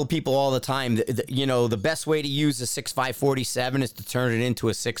I tell people all the time that, you know, the best way to use a 6.547 is to turn it into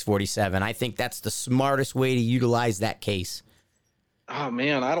a 647. I think that's the smartest way to utilize that case. Oh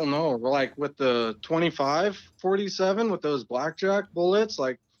man, I don't know. Like with the 25-47 with those blackjack bullets,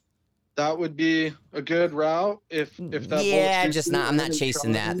 like that would be a good route if that. Yeah, just not. I'm not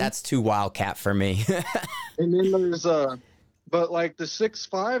chasing that. That's too wildcat for me. And then there's but like the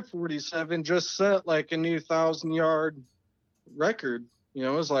 6.5-47 just set like a new 1,000-yard record. You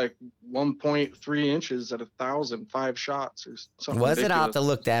know, it was like 1.3 inches at 1,005 shots or something. Was ridiculous. it? I'll have to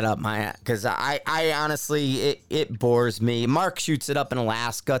look that up, because I honestly, it bores me. Mark shoots it up in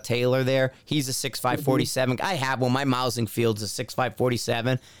Alaska. Taylor there, he's a 6.5-47. I have one. My Mousing Field's a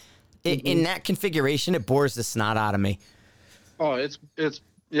 6.5-47. In that configuration, it bores the snot out of me. Oh, it's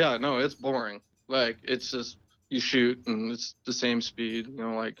boring. Like it's just you shoot and it's the same speed. You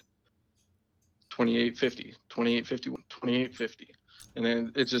know, like 2850, 2851, 2850. And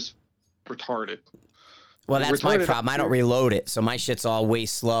then it's just retarded. Well, that's my problem. I don't reload it, so my shit's all way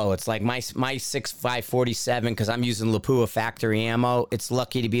slow. It's like my 6.5-47, because I'm using Lapua factory ammo. It's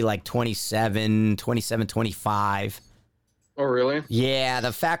lucky to be like 27, 25. Oh, really? Yeah,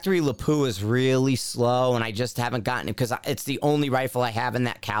 the factory Lapua is really slow, and I just haven't gotten it because it's the only rifle I have in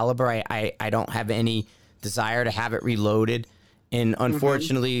that caliber. I don't have any desire to have it reloaded. And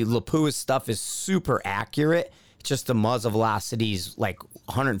unfortunately, Lapua's stuff is super accurate. It's just the muzzle velocity is like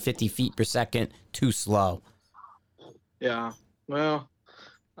 150 feet per second too slow. Yeah. Well,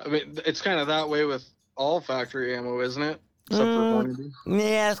 I mean, it's kind of that way with all factory ammo, isn't it? Except for Hornady.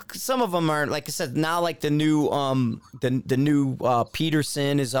 Yeah, some of them are, like I said, now like the new the new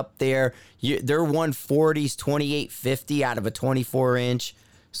Peterson is up there. They're 140s, 2850 out of a 24-inch.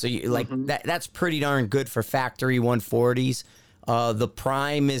 So that's pretty darn good for factory 140s. The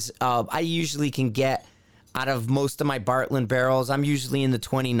prime is I usually can get out of most of my Bartland barrels, I'm usually in the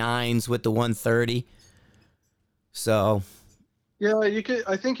 29s with the 130. So yeah, you could.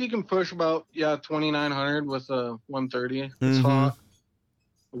 I think you can push about 2,900 with a 130. It's hot.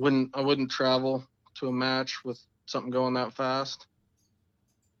 I wouldn't travel to a match with something going that fast.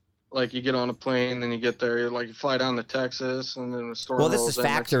 Like you get on a plane, then you get there, you fly down to Texas, and then the storm. Well, this is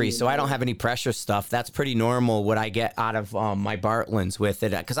factory, so I don't have any pressure stuff. That's pretty normal what I get out of my Bartlands with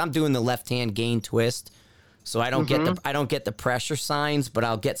it, because I'm doing the left-hand gain twist, so I don't get the pressure signs, but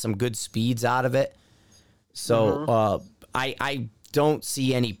I'll get some good speeds out of it. So I don't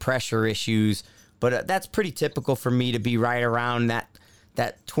see any pressure issues, but that's pretty typical for me to be right around that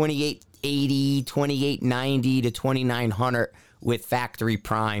 2880, 2890 to 2900 with factory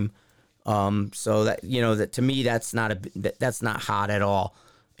prime. So that, that to me, that's not hot at all.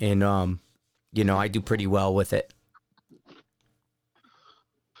 And, I do pretty well with it.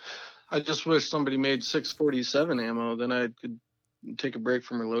 I just wish somebody made 647 ammo, then I could take a break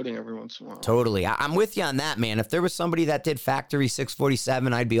from reloading every once in a while. Totally. I'm with you on that, man. If there was somebody that did factory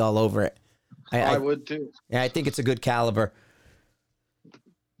 647, I'd be all over it. I would too. Yeah, I think it's a good caliber.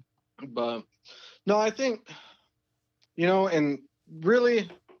 But no, I think, and really,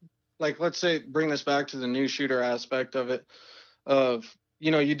 like, let's say, bring this back to the new shooter aspect of it,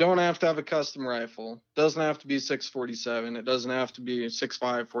 you don't have to have a custom rifle. It doesn't have to be 647. It doesn't have to be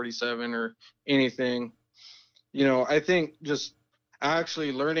 6.5-47 or anything. I think just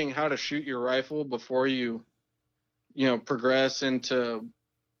actually learning how to shoot your rifle before you progress into,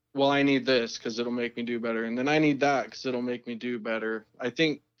 well, I need this because it'll make me do better, and then I need that because it'll make me do better. I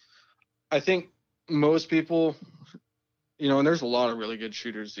think most people, and there's a lot of really good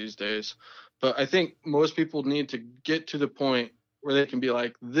shooters these days, but I think most people need to get to the point where they can be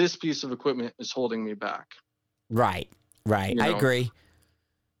like, this piece of equipment is holding me back. Right. I agree.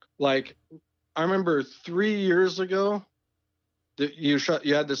 Like, I remember 3 years ago that you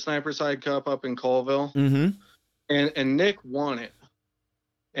had the Sniper Side Cup up in Colville, and Nick won it,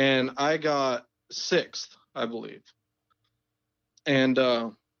 and I got 6th, I believe. And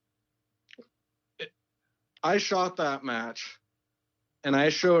I shot that match, and I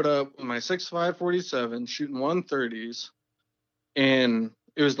showed up with my 6.5-47 shooting 130s, and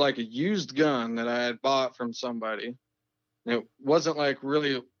it was like a used gun that I had bought from somebody. And it wasn't like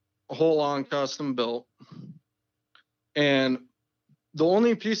really a whole on custom built. And the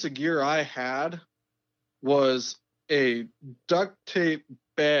only piece of gear I had was a duct tape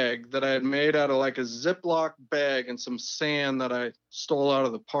bag that I had made out of like a Ziploc bag and some sand that I stole out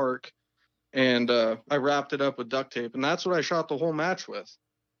of the park. and I wrapped it up with duct tape, and that's what I shot the whole match with.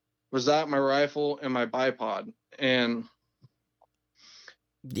 Was that my rifle and my bipod, and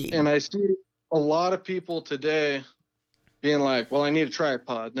I see a lot of people today being like, well, I need a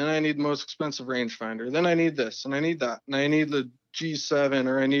tripod, then I need the most expensive rangefinder, then I need this, and I need that, and I need the G7,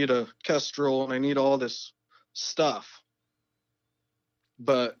 or I need a Kestrel, and I need all this stuff.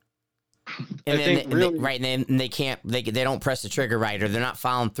 But and I think they can't, they don't press the trigger right, or they're not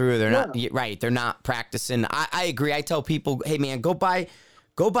following through. They're not right. They're not practicing. I agree. I tell people, hey man, go buy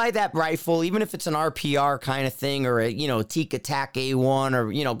that rifle, even if it's an RPR kind of thing, or a, Teak Attack A1,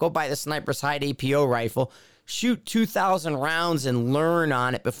 or, go buy the Sniper's Hide APO rifle, shoot 2,000 rounds and learn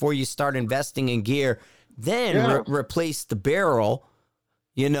on it before you start investing in gear. Then replace the barrel,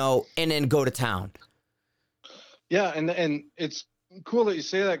 and then go to town. Yeah. And it's cool that you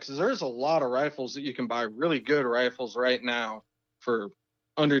say that, because there's a lot of rifles that you can buy, really good rifles right now for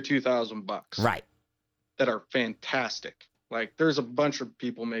under $2,000. Right. That are fantastic. Like, there's a bunch of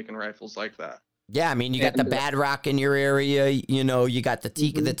people making rifles like that. Yeah, I mean, you got the Bad Rock in your area. You got the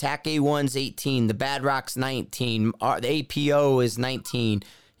the TAC A1's 18, the Bad Rock's 19, the APO is 19.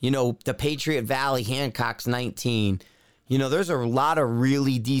 The Patriot Valley Hancock's 19. There's a lot of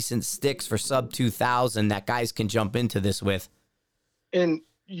really decent sticks for sub 2,000 that guys can jump into this with. And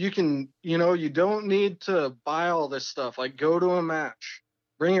you can, you don't need to buy all this stuff. Like, go to a match,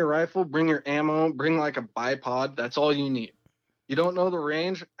 bring your rifle, bring your ammo, bring like a bipod. That's all you need. You don't know the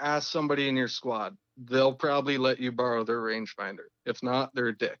range, ask somebody in your squad. They'll probably let you borrow their rangefinder. If not, they're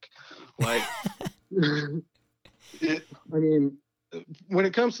a dick. Like, when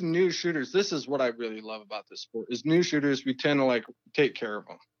it comes to new shooters, this is what I really love about this sport, is new shooters, we tend to like take care of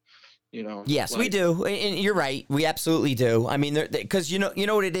them. Yes, we do. And you're right. We absolutely do. I mean, because you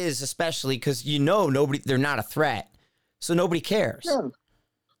know what it is, especially because, they're not a threat. So nobody cares. Yeah.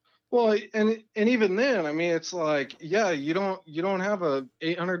 Well, and even then, I mean, it's like, you don't have a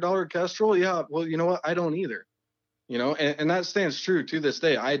 $800 Kestrel. Yeah. Well, you know what? I don't either, and that stands true to this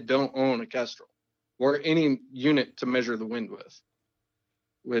day. I don't own a Kestrel or any unit to measure the wind with,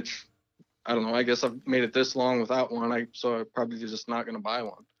 which I don't know. I guess I've made it this long without one. So I'm probably just not going to buy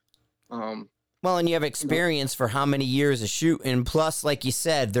one. Well, and you have experience for how many years of shooting. Plus, like you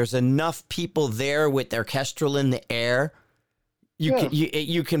said, there's enough people there with their Kestrel in the air.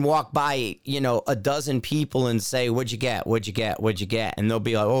 You can walk by, a dozen people and say, what'd you get? What'd you get? What'd you get? And they'll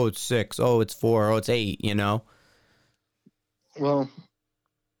be like, oh, it's 6. Oh, it's 4. Oh, it's 8, Well,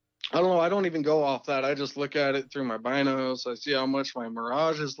 I don't know. I don't even go off that. I just look at it through my binos. I see how much my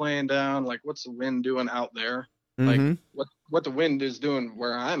Mirage is laying down. Like, what's the wind doing out there? Mm-hmm. Like, what the wind is doing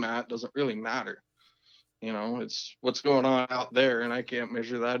where I'm at doesn't really matter. It's what's going on out there, and I can't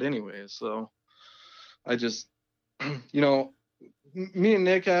measure that anyway. So I just, me and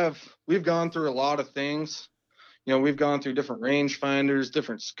Nick we've gone through a lot of things. We've gone through different rangefinders,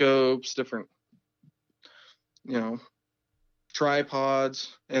 different scopes, different,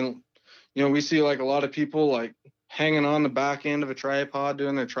 tripods. And, we see like a lot of people like hanging on the back end of a tripod,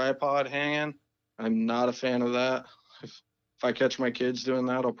 doing their tripod hanging. I'm not a fan of that. If I catch my kids doing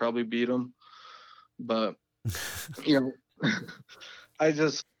that, I'll probably beat them. But,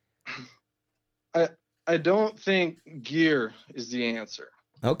 I don't think gear is the answer.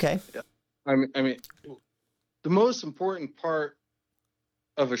 Okay. Yeah. I mean, the most important part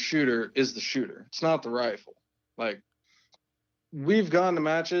of a shooter is the shooter. It's not the rifle. Like, we've gone to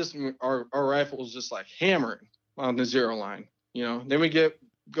matches, and our rifle is just like hammering on the 0 line. Then we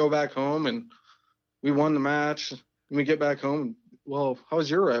go back home and we won the match. And we get back home. And, well, how's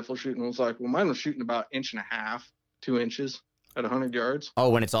your rifle shooting? It's like, well, mine was shooting about 1.5 inches, 2 inches at 100 yards. Oh,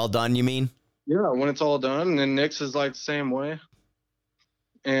 when it's all done, you mean? Yeah, when it's all done. And then Nick's is like the same way.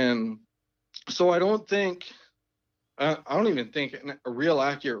 And so I don't even think a real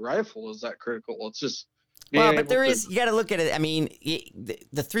accurate rifle is that critical. It's just, well, but you got to look at it. I mean,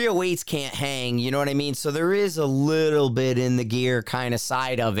 the 308s can't hang, you know what I mean? So there is a little bit in the gear kind of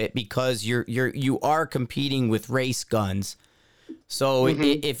side of it, because you are competing with race guns. So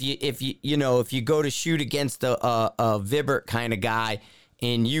if you go to shoot against a Vibert kind of guy,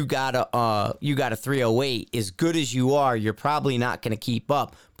 and you got a 308, as good as you are, you're probably not going to keep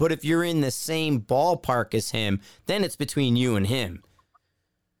up. But if you're in the same ballpark as him, then it's between you and him.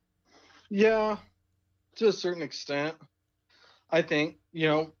 Yeah, to a certain extent, I think,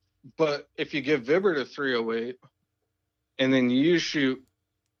 but if you give Vibert a 308 and then you shoot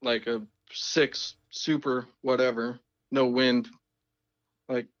like a 6 super whatever, no wind,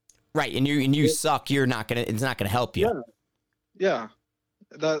 like, right, and you suck, it's not gonna help you. Yeah.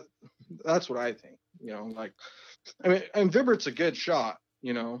 That's what I think, like, I mean, and Vibert's a good shot,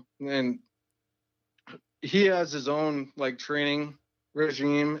 and he has his own like training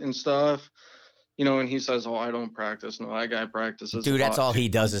regime and stuff, you know, and he says, "Oh, I don't practice." No, that guy practices. Dude, that's all he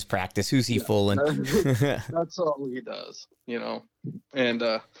does is practice. Who's he fooling? That's all he does, you know. And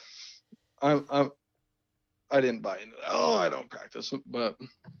I didn't buy into that. Oh, I don't practice, but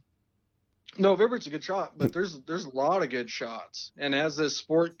no, Vibbert's a good shot, but there's a lot of good shots. And as this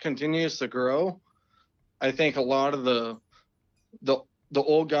sport continues to grow, I think a lot of the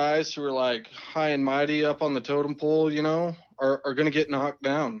old guys who are like high and mighty up on the totem pole, you know, are going to get knocked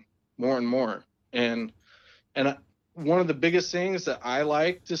down more and more. And one of the biggest things that I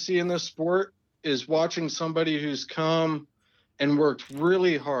like to see in this sport is watching somebody who's come and worked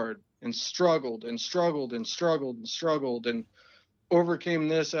really hard and struggled and struggled and struggled and struggled and overcame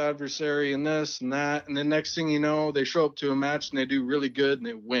this adversary and this and that. And the next thing you know, they show up to a match and they do really good and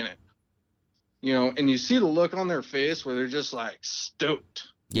they win it. You know, and you see the look on their face where they're just like stoked.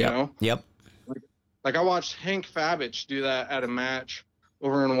 You know? Yep. Like I watched Hank Fabich do that at a match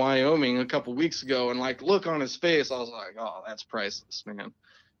over in Wyoming a couple weeks ago, and like look on his face, I was like, oh, that's priceless, man.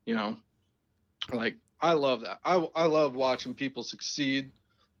 You know, like I love that. I love watching people succeed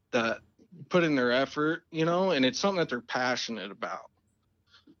that put in their effort, you know, and it's something that they're passionate about.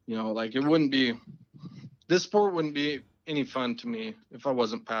 You know, like this sport wouldn't be any fun to me if I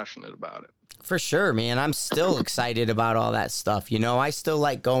wasn't passionate about it. For sure, man. I'm still excited about all that stuff. You know, I still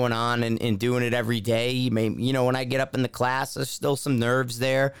like going on and doing it every day. You know, when I get up in the class, there's still some nerves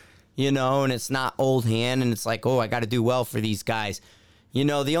there, you know, and it's not old hand. And it's like, oh, I got to do well for these guys. You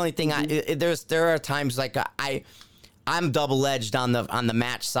know, the only thing there are times like I'm double-edged on the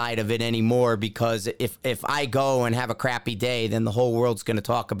match side of it anymore, because if I go and have a crappy day, then the whole world's going to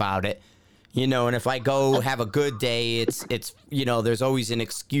talk about it. You know, and if I go have a good day, it's you know, there's always an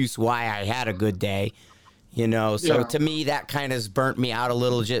excuse why I had a good day, you know. So to me, that kind of has burnt me out a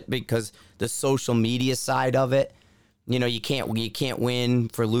little bit, because the social media side of it, you know, you can't win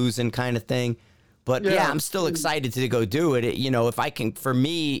for losing kind of thing. But yeah, I'm still excited to go do it. You know, if I can, for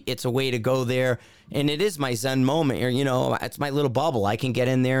me, it's a way to go there, and it is my Zen moment. Or, you know, it's my little bubble. I can get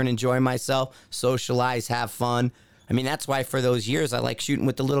in there and enjoy myself, socialize, have fun. I mean, that's why for those years I like shooting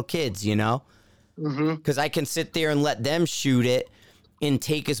with the little kids, you know, because I can sit there and let them shoot it and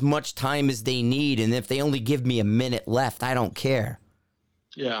take as much time as they need. And if they only give me a minute left, I don't care.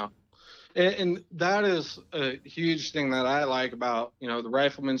 Yeah. And that is a huge thing that I like about, you know, the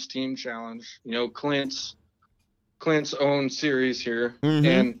Rifleman's Team Challenge, you know, Clint's own series here.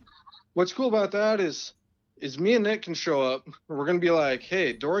 And what's cool about that is me and Nick can show up. We're going to be like,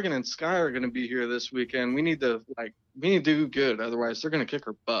 hey, Dorgan and Sky are going to be here this weekend. We need to do good. Otherwise, they're going to kick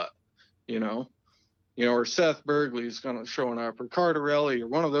our butt, you know, or Seth Bergley's going to showing up, or Cardarelli, or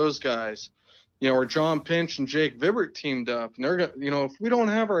one of those guys, you know, or John Pinch and Jake Vibbert teamed up. And they're going to, you know, if we don't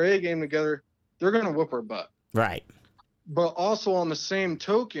have our A game together, they're going to whoop our butt. Right. But also on the same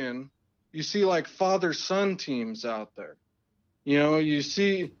token, you see like father-son teams out there. You know, you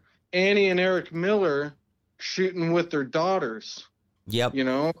see Annie and Eric Miller shooting with their daughters. Yep. You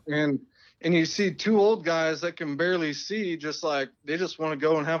know, and you see two old guys that can barely see, just like they just want to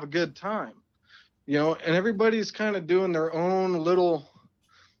go and have a good time. You know, and everybody's kind of doing their own little,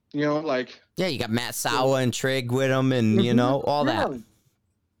 you know, like, yeah, you got Matt Sawa and Trigg with them, and you know, all that.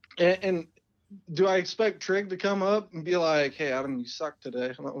 And do I expect Trigg to come up and be like, hey, Adam, you suck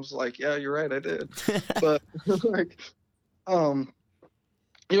today? And I was like, yeah, you're right, I did. But like,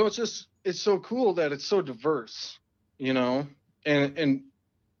 you know, it's so cool that it's so diverse, you know, and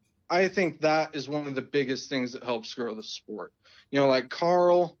I think that is one of the biggest things that helps grow the sport. You know, like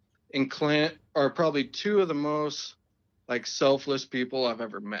Carl and Clint are probably two of the most like selfless people I've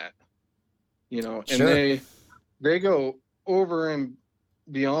ever met, you know, and they go over and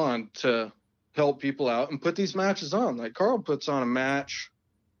beyond to help people out and put these matches on. Like Carl puts on a match,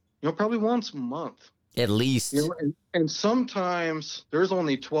 you know, probably once a month. At least. You know, and sometimes there's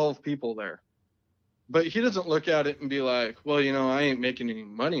only 12 people there. But he doesn't look at it and be like, well, you know, I ain't making any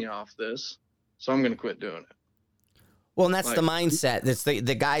money off this, so I'm going to quit doing it. Well, and that's like, the mindset. That's the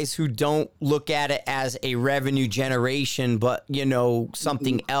guys who don't look at it as a revenue generation, but, you know,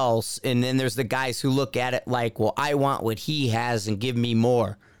 something else. And then there's the guys who look at it like, well, I want what he has and give me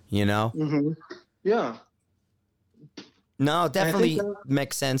more, you know? Yeah. No, definitely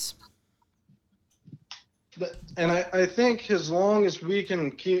makes sense. And I think as long as we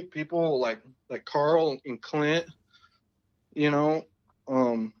can keep people like Carl and Clint, you know,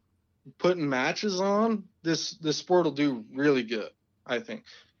 putting matches on, this sport will do really good, I think.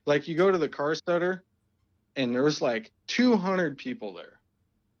 Like you go to the car setter and there's like 200 people there.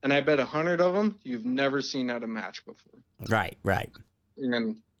 And I bet 100 of them you've never seen at a match before. Right.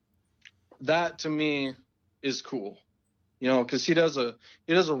 And that to me is cool, because he does a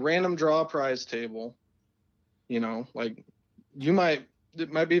random draw prize table, like it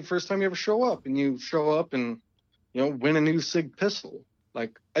might be the first time you ever show up, and you show up and win a new SIG pistol.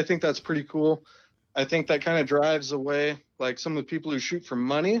 Like, I think that's pretty cool. I think that kind of drives away like some of the people who shoot for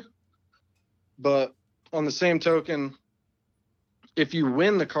money. But on the same token, if you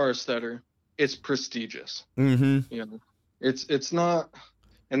win the Carstetter, it's prestigious. Mm-hmm. It's not,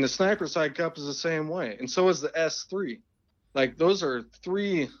 and the Sniper Side Cup is the same way, and so is the S3. Like, those are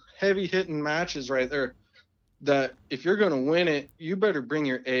 3 heavy hitting matches right there that if you're going to win it, you better bring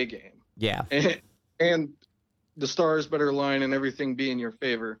your A game. Yeah. And the stars better align and everything be in your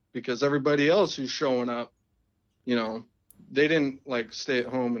favor, because everybody else who's showing up, they didn't like stay at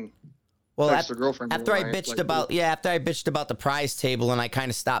home and text their girlfriend. After I bitched about the prize table and I kind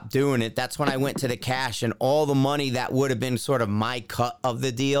of stopped doing it, that's when I went to the cash, and all the money that would have been sort of my cut of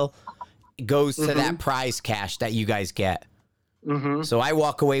the deal goes to that prize cash that you guys get. So I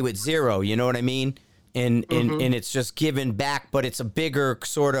walk away with 0, you know what I mean? And it's just given back, but it's a bigger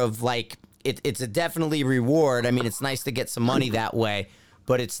sort of like, it's a definitely reward. I mean, it's nice to get some money that way,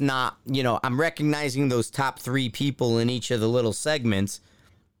 but it's not, I'm recognizing those top 3 people in each of the little segments,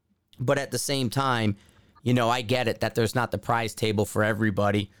 but at the same time, I get it that there's not the prize table for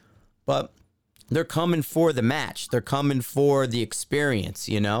everybody, but they're coming for the match. They're coming for the experience,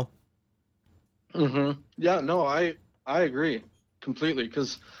 Yeah, no, I agree completely.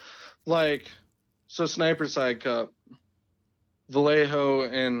 'Cause so Sniper Side Cup, Vallejo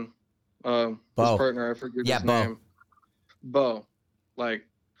and his partner, I forget his name. Bo. Like,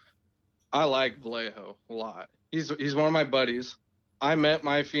 I like Vallejo a lot. He's one of my buddies. I met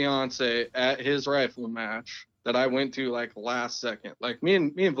my fiance at his rifle match that I went to like last second. Like, me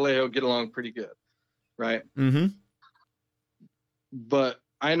and Vallejo get along pretty good, right? But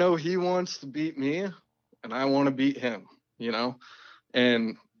I know he wants to beat me, and I want to beat him,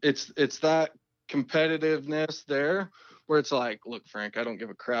 and it's that competitiveness there where it's like, look, Frank, I don't give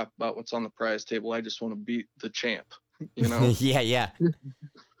a crap about what's on the prize table. I just want to beat the champ, Yeah.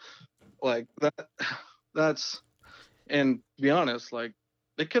 Like that's, and to be honest, like,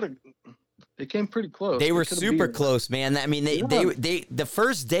 they came pretty close. They were super close, man. I mean, they the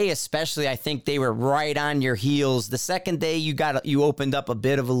first day especially, I think they were right on your heels. The second day you opened up a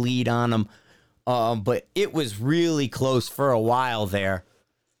bit of a lead on them, but it was really close for a while there.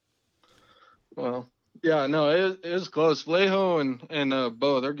 Well, yeah, no, it is close. Vallejo and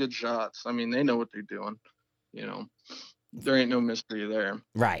Bo, they're good shots. I mean, they know what they're doing. There ain't no mystery there.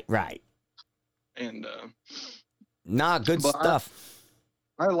 Right. And good stuff.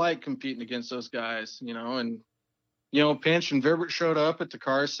 I like competing against those guys, and Pinch and Virbert showed up at the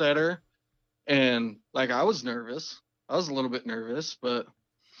car setter, and like, I was nervous. I was a little bit nervous, but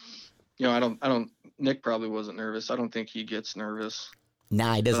I don't. Nick probably wasn't nervous. I don't think he gets nervous.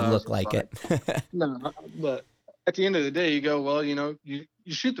 Nah, he doesn't look like it. No, but at the end of the day, you go, well, you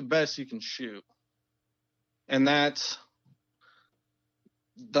shoot the best you can shoot, and that's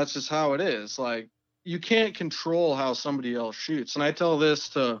just how it is. Like, you can't control how somebody else shoots. And I tell this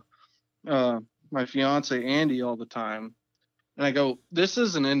to my fiance Andy all the time, and I go, this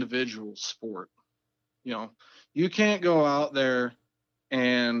is an individual sport. You can't go out there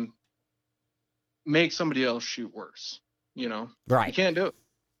and make somebody else shoot worse. Right. You can't do it.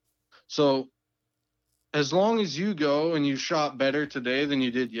 So as long as you go and you shot better today than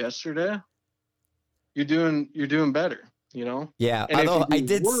you did yesterday, you're doing better. Yeah, and although I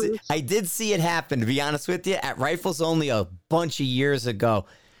did see it happen, to be honest with you, at Rifles Only a bunch of years ago.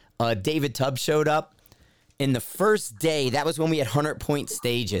 David Tubbs showed up, and the first day, that was when we had 100-point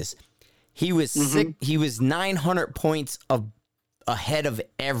stages. He was sick. He was 900 points ahead of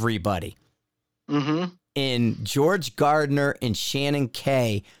everybody. And George Gardner and Shannon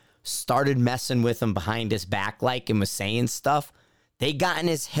Kay started messing with him behind his back, and was saying stuff. They got in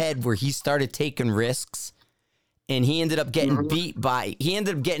his head where he started taking risks. And he ended up getting beat by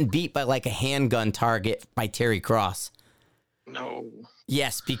like a handgun target by Terry Cross. No.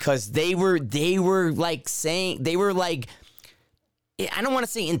 Yes, because they were like saying, they were like, I don't want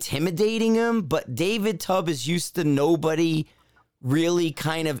to say intimidating him, but David Tubb is used to nobody really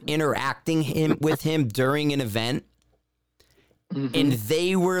kind of interacting with him during an event. And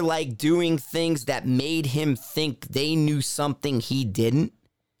they were like doing things that made him think they knew something he didn't.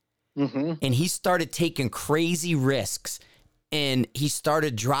 And he started taking crazy risks, and he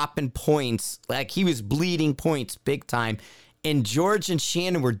started dropping points. Like, he was bleeding points big time. And George and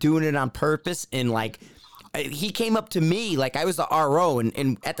Shannon were doing it on purpose. And like, he came up to me, like I was the RO.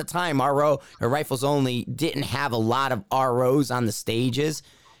 And at the time, RO, or Rifles Only, didn't have a lot of ROs on the stages.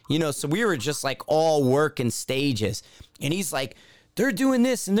 You know, so we were just like all working stages. And he's like, they're doing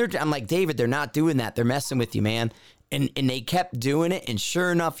this and I'm like, David, they're not doing that. They're messing with you, man. And they kept doing it. And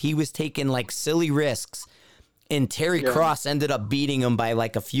sure enough, he was taking like silly risks. And Terry Cross ended up beating him by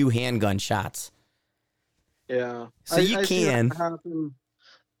like a few handgun shots. Yeah. So you can.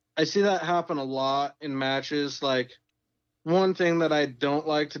 I see that happen a lot in matches. Like, one thing that I don't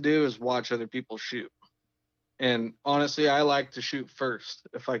like to do is watch other people shoot. And honestly, I like to shoot first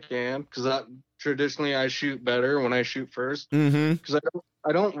if I can, because traditionally I shoot better when I shoot first. Because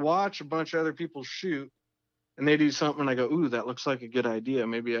I don't watch a bunch of other people shoot and they do something and I go, ooh, that looks like a good idea.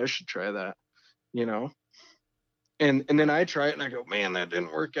 Maybe I should try that, you know? And then I try it and I go, man, that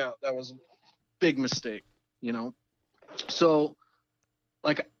didn't work out. That was a big mistake, you know? So,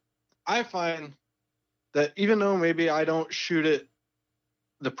 like, I find that even though maybe I don't shoot it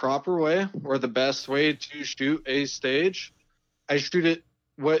the proper way or the best way to shoot a stage, I shoot it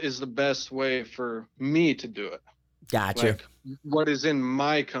what is the best way for me to do it. Gotcha. Like, what is in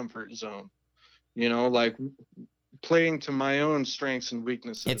my comfort zone, you know, like playing to my own strengths and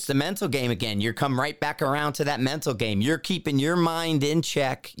weaknesses. It's the mental game again. You're come right back around to that mental game. You're keeping your mind in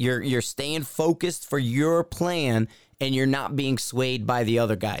check. You're staying focused for your plan, and you're not being swayed by the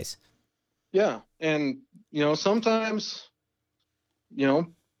other guys. Yeah. And, you know, sometimes, you know,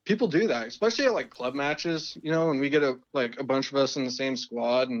 people do that, especially at like club matches, you know, and we get a bunch of us in the same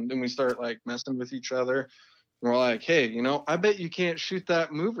squad and then we start like messing with each other. And we're like, hey, you know, I bet you can't shoot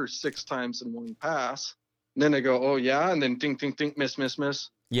that mover 6 times in one pass. And then they go, oh, yeah. And then ding, ding, ding, miss, miss, miss.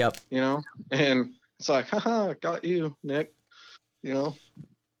 Yep. You know, and it's like, haha, got you, Nick, you know.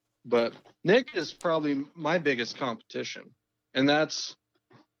 But Nick is probably my biggest competition. And that's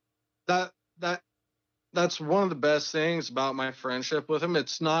one of the best things about my friendship with him.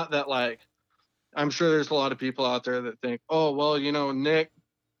 It's not that, like, I'm sure there's a lot of people out there that think, oh, well, you know, Nick,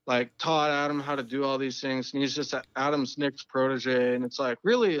 like, taught Adam how to do all these things, and he's just Nick's protege. And it's like,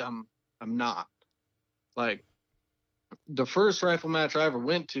 really, I'm not. Like, the first rifle match I ever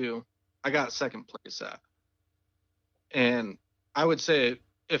went to, I got second place at. And I would say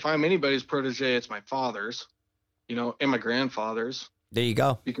if I'm anybody's protege, it's my father's, you know, and my grandfather's. There you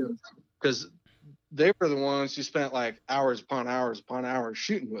go. Because they were the ones who spent like hours upon hours upon hours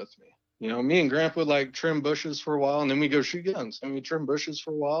shooting with me. You know, me and Grandpa would like trim bushes for a while and then we go shoot guns. And we trim bushes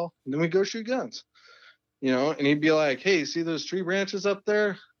for a while and then we go shoot guns. You know, and he'd be like, hey, see those tree branches up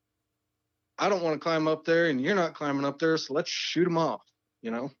there? I don't want to climb up there and you're not climbing up there, so let's shoot them off, you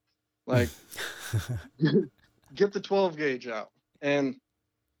know? Like, get the 12 gauge out. And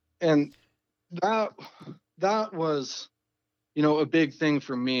that was, you know, a big thing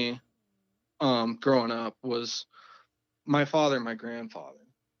for me growing up was my father and my grandfather.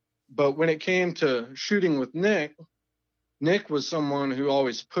 But when it came to shooting with Nick was someone who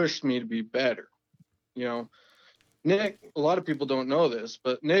always pushed me to be better. You know, Nick, a lot of people don't know this,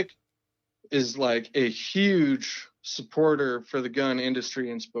 but Nick is like a huge supporter for the gun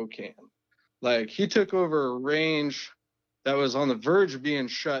industry in Spokane. Like, he took over a range that was on the verge of being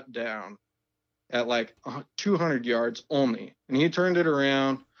shut down at like 200 yards only. And he turned it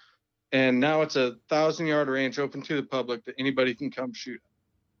around, and now it's a 1,000-yard range open to the public that anybody can come shoot.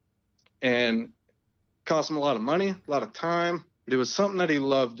 And it cost him a lot of money, a lot of time, but it was something that he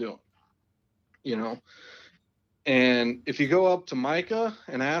loved doing, you know? And if you go up to Micah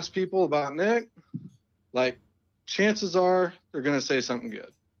and ask people about Nick, like, chances are they're going to say something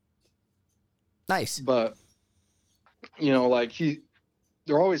good. Nice. But, you know, like,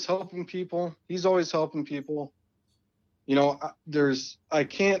 they're always helping people. He's always helping people. You know, I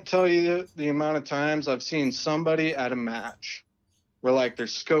can't tell you the amount of times I've seen somebody at a match where, like, their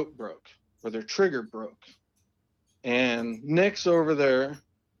scope broke or their trigger broke. And Nick's over there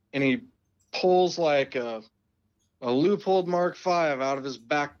and he pulls like a Leupold Mark V out of his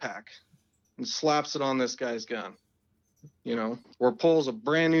backpack and slaps it on this guy's gun, you know, or pulls a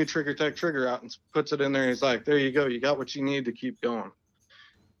brand new Trigger Tech trigger out and puts it in there. And he's like, there you go. You got what you need to keep going,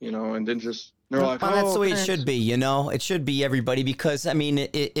 you know, and then just, they're like, well, that's the way thanks. it should be, you know, it should be everybody, because I mean,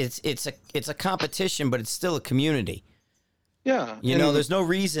 it's a competition, but it's still a community. Yeah. You know, there's no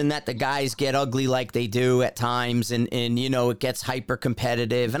reason that the guys get ugly like they do at times, and you know, it gets hyper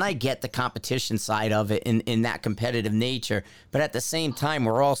competitive. And I get the competition side of it in that competitive nature. But at the same time,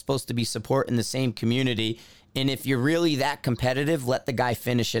 we're all supposed to be supporting the same community. And if you're really that competitive, let the guy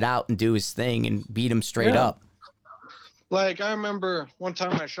finish it out and do his thing and beat him straight up. Like, I remember one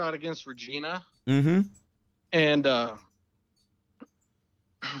time I shot against Regina. Mm-hmm. And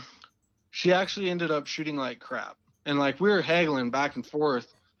she actually ended up shooting like crap. And like, we were haggling back and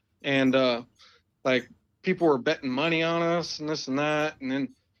forth, and like, people were betting money on us and this and that. And then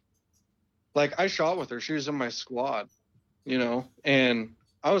like I shot with her. She was in my squad, and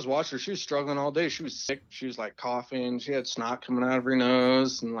I was watching her. She was struggling all day. She was sick. She was like coughing. She had snot coming out of her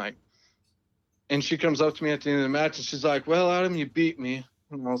nose, and she comes up to me at the end of the match and she's like, "Well, Adam, you beat me."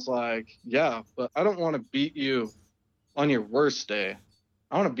 And I was like, "Yeah, but I don't want to beat you on your worst day.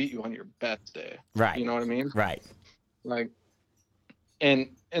 I want to beat you on your best day." Right. You know what I mean? Right. Like, and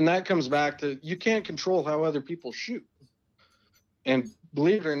that comes back to, you can't control how other people shoot. And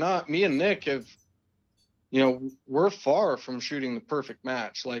believe it or not, me and Nick have, we're far from shooting the perfect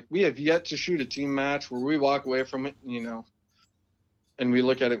match. Like, we have yet to shoot a team match where we walk away from it, and we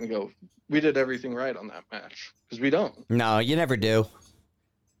look at it and go, we did everything right on that match. Because we don't. No, you never do.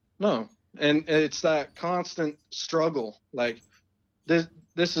 No. And it's that constant struggle. Like, this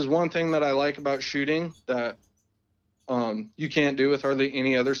is one thing that I like about shooting that you can't do with hardly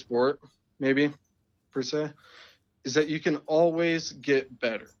any other sport, maybe, per se, is that you can always get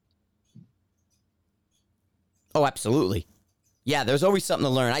better. Oh, absolutely. Yeah, there's always something to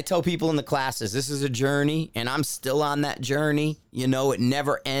learn. I tell people in the classes, this is a journey, and I'm still on that journey. It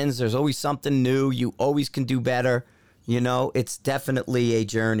never ends. There's always something new. You always can do better. It's definitely a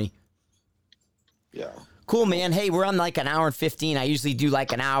journey. Yeah. Cool, man. Hey, we're on like an hour and 15. I usually do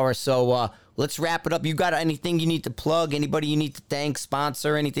like an hour, so let's wrap it up. You got anything you need to plug? Anybody you need to thank,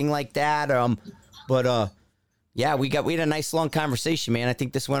 sponsor, anything like that? Yeah, we had a nice long conversation, man. I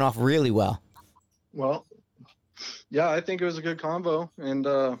think this went off really well. Well, yeah, I think it was a good convo, and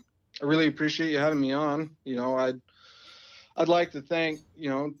I really appreciate you having me on. I'd like to thank,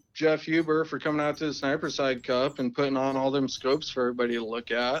 Jeff Huber for coming out to the Sniper Side Cup and putting on all them scopes for everybody to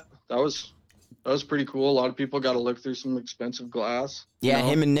look at. That was pretty cool. A lot of people got to look through some expensive glass. Yeah,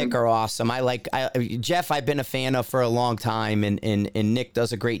 him and Nick are awesome. Jeff, I've been a fan of for a long time, and Nick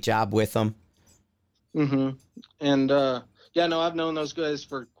does a great job with them. Mm-hmm. And I've known those guys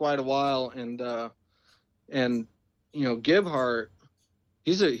for quite a while, and Gibhart,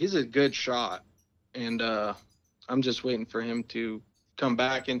 he's a good shot, and I'm just waiting for him to come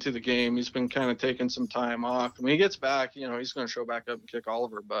back into the game. He's been kind of taking some time off. When he gets back, he's going to show back up and kick all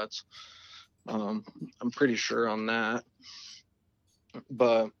of our butts. I'm pretty sure on that.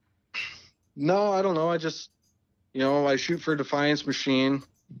 But no, I don't know. I just, I shoot for Defiance Machine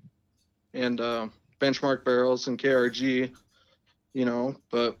and Benchmark Barrels and KRG,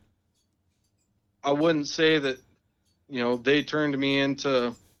 but I wouldn't say that, they turned me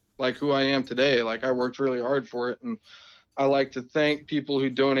into like who I am today. Like, I worked really hard for it, and I like to thank people who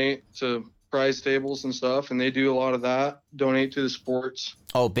donate to prize tables and stuff, and they do a lot of that. Donate to the sports.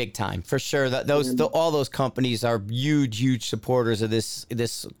 Oh, big time for sure. All those companies are huge supporters of the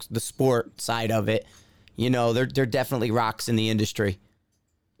sport side of it. They're definitely rocks in the industry.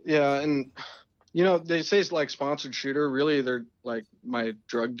 Yeah, and they say it's like sponsored shooter. Really, they're like my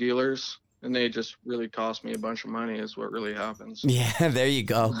drug dealers, and they just really cost me a bunch of money is what really happens. Yeah, there you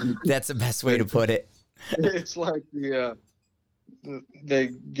go. That's the best way to put it. It's like they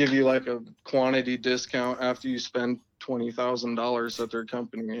give you like a quantity discount after you spend $20,000 at their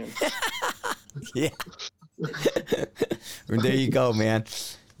company. Yeah. There you go, man.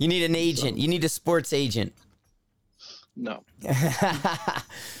 You need an agent. You need a sports agent. No.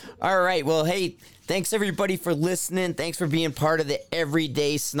 All right. Well, hey, thanks everybody for listening. Thanks for being part of the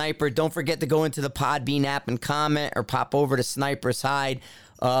Everyday Sniper. Don't forget to go into the Podbean app and comment, or pop over to Sniper's Hide.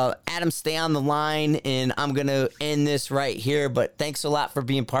 Adam, stay on the line, and I'm going to end this right here. But thanks a lot for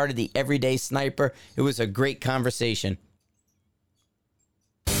being part of the Everyday Sniper. It was a great conversation.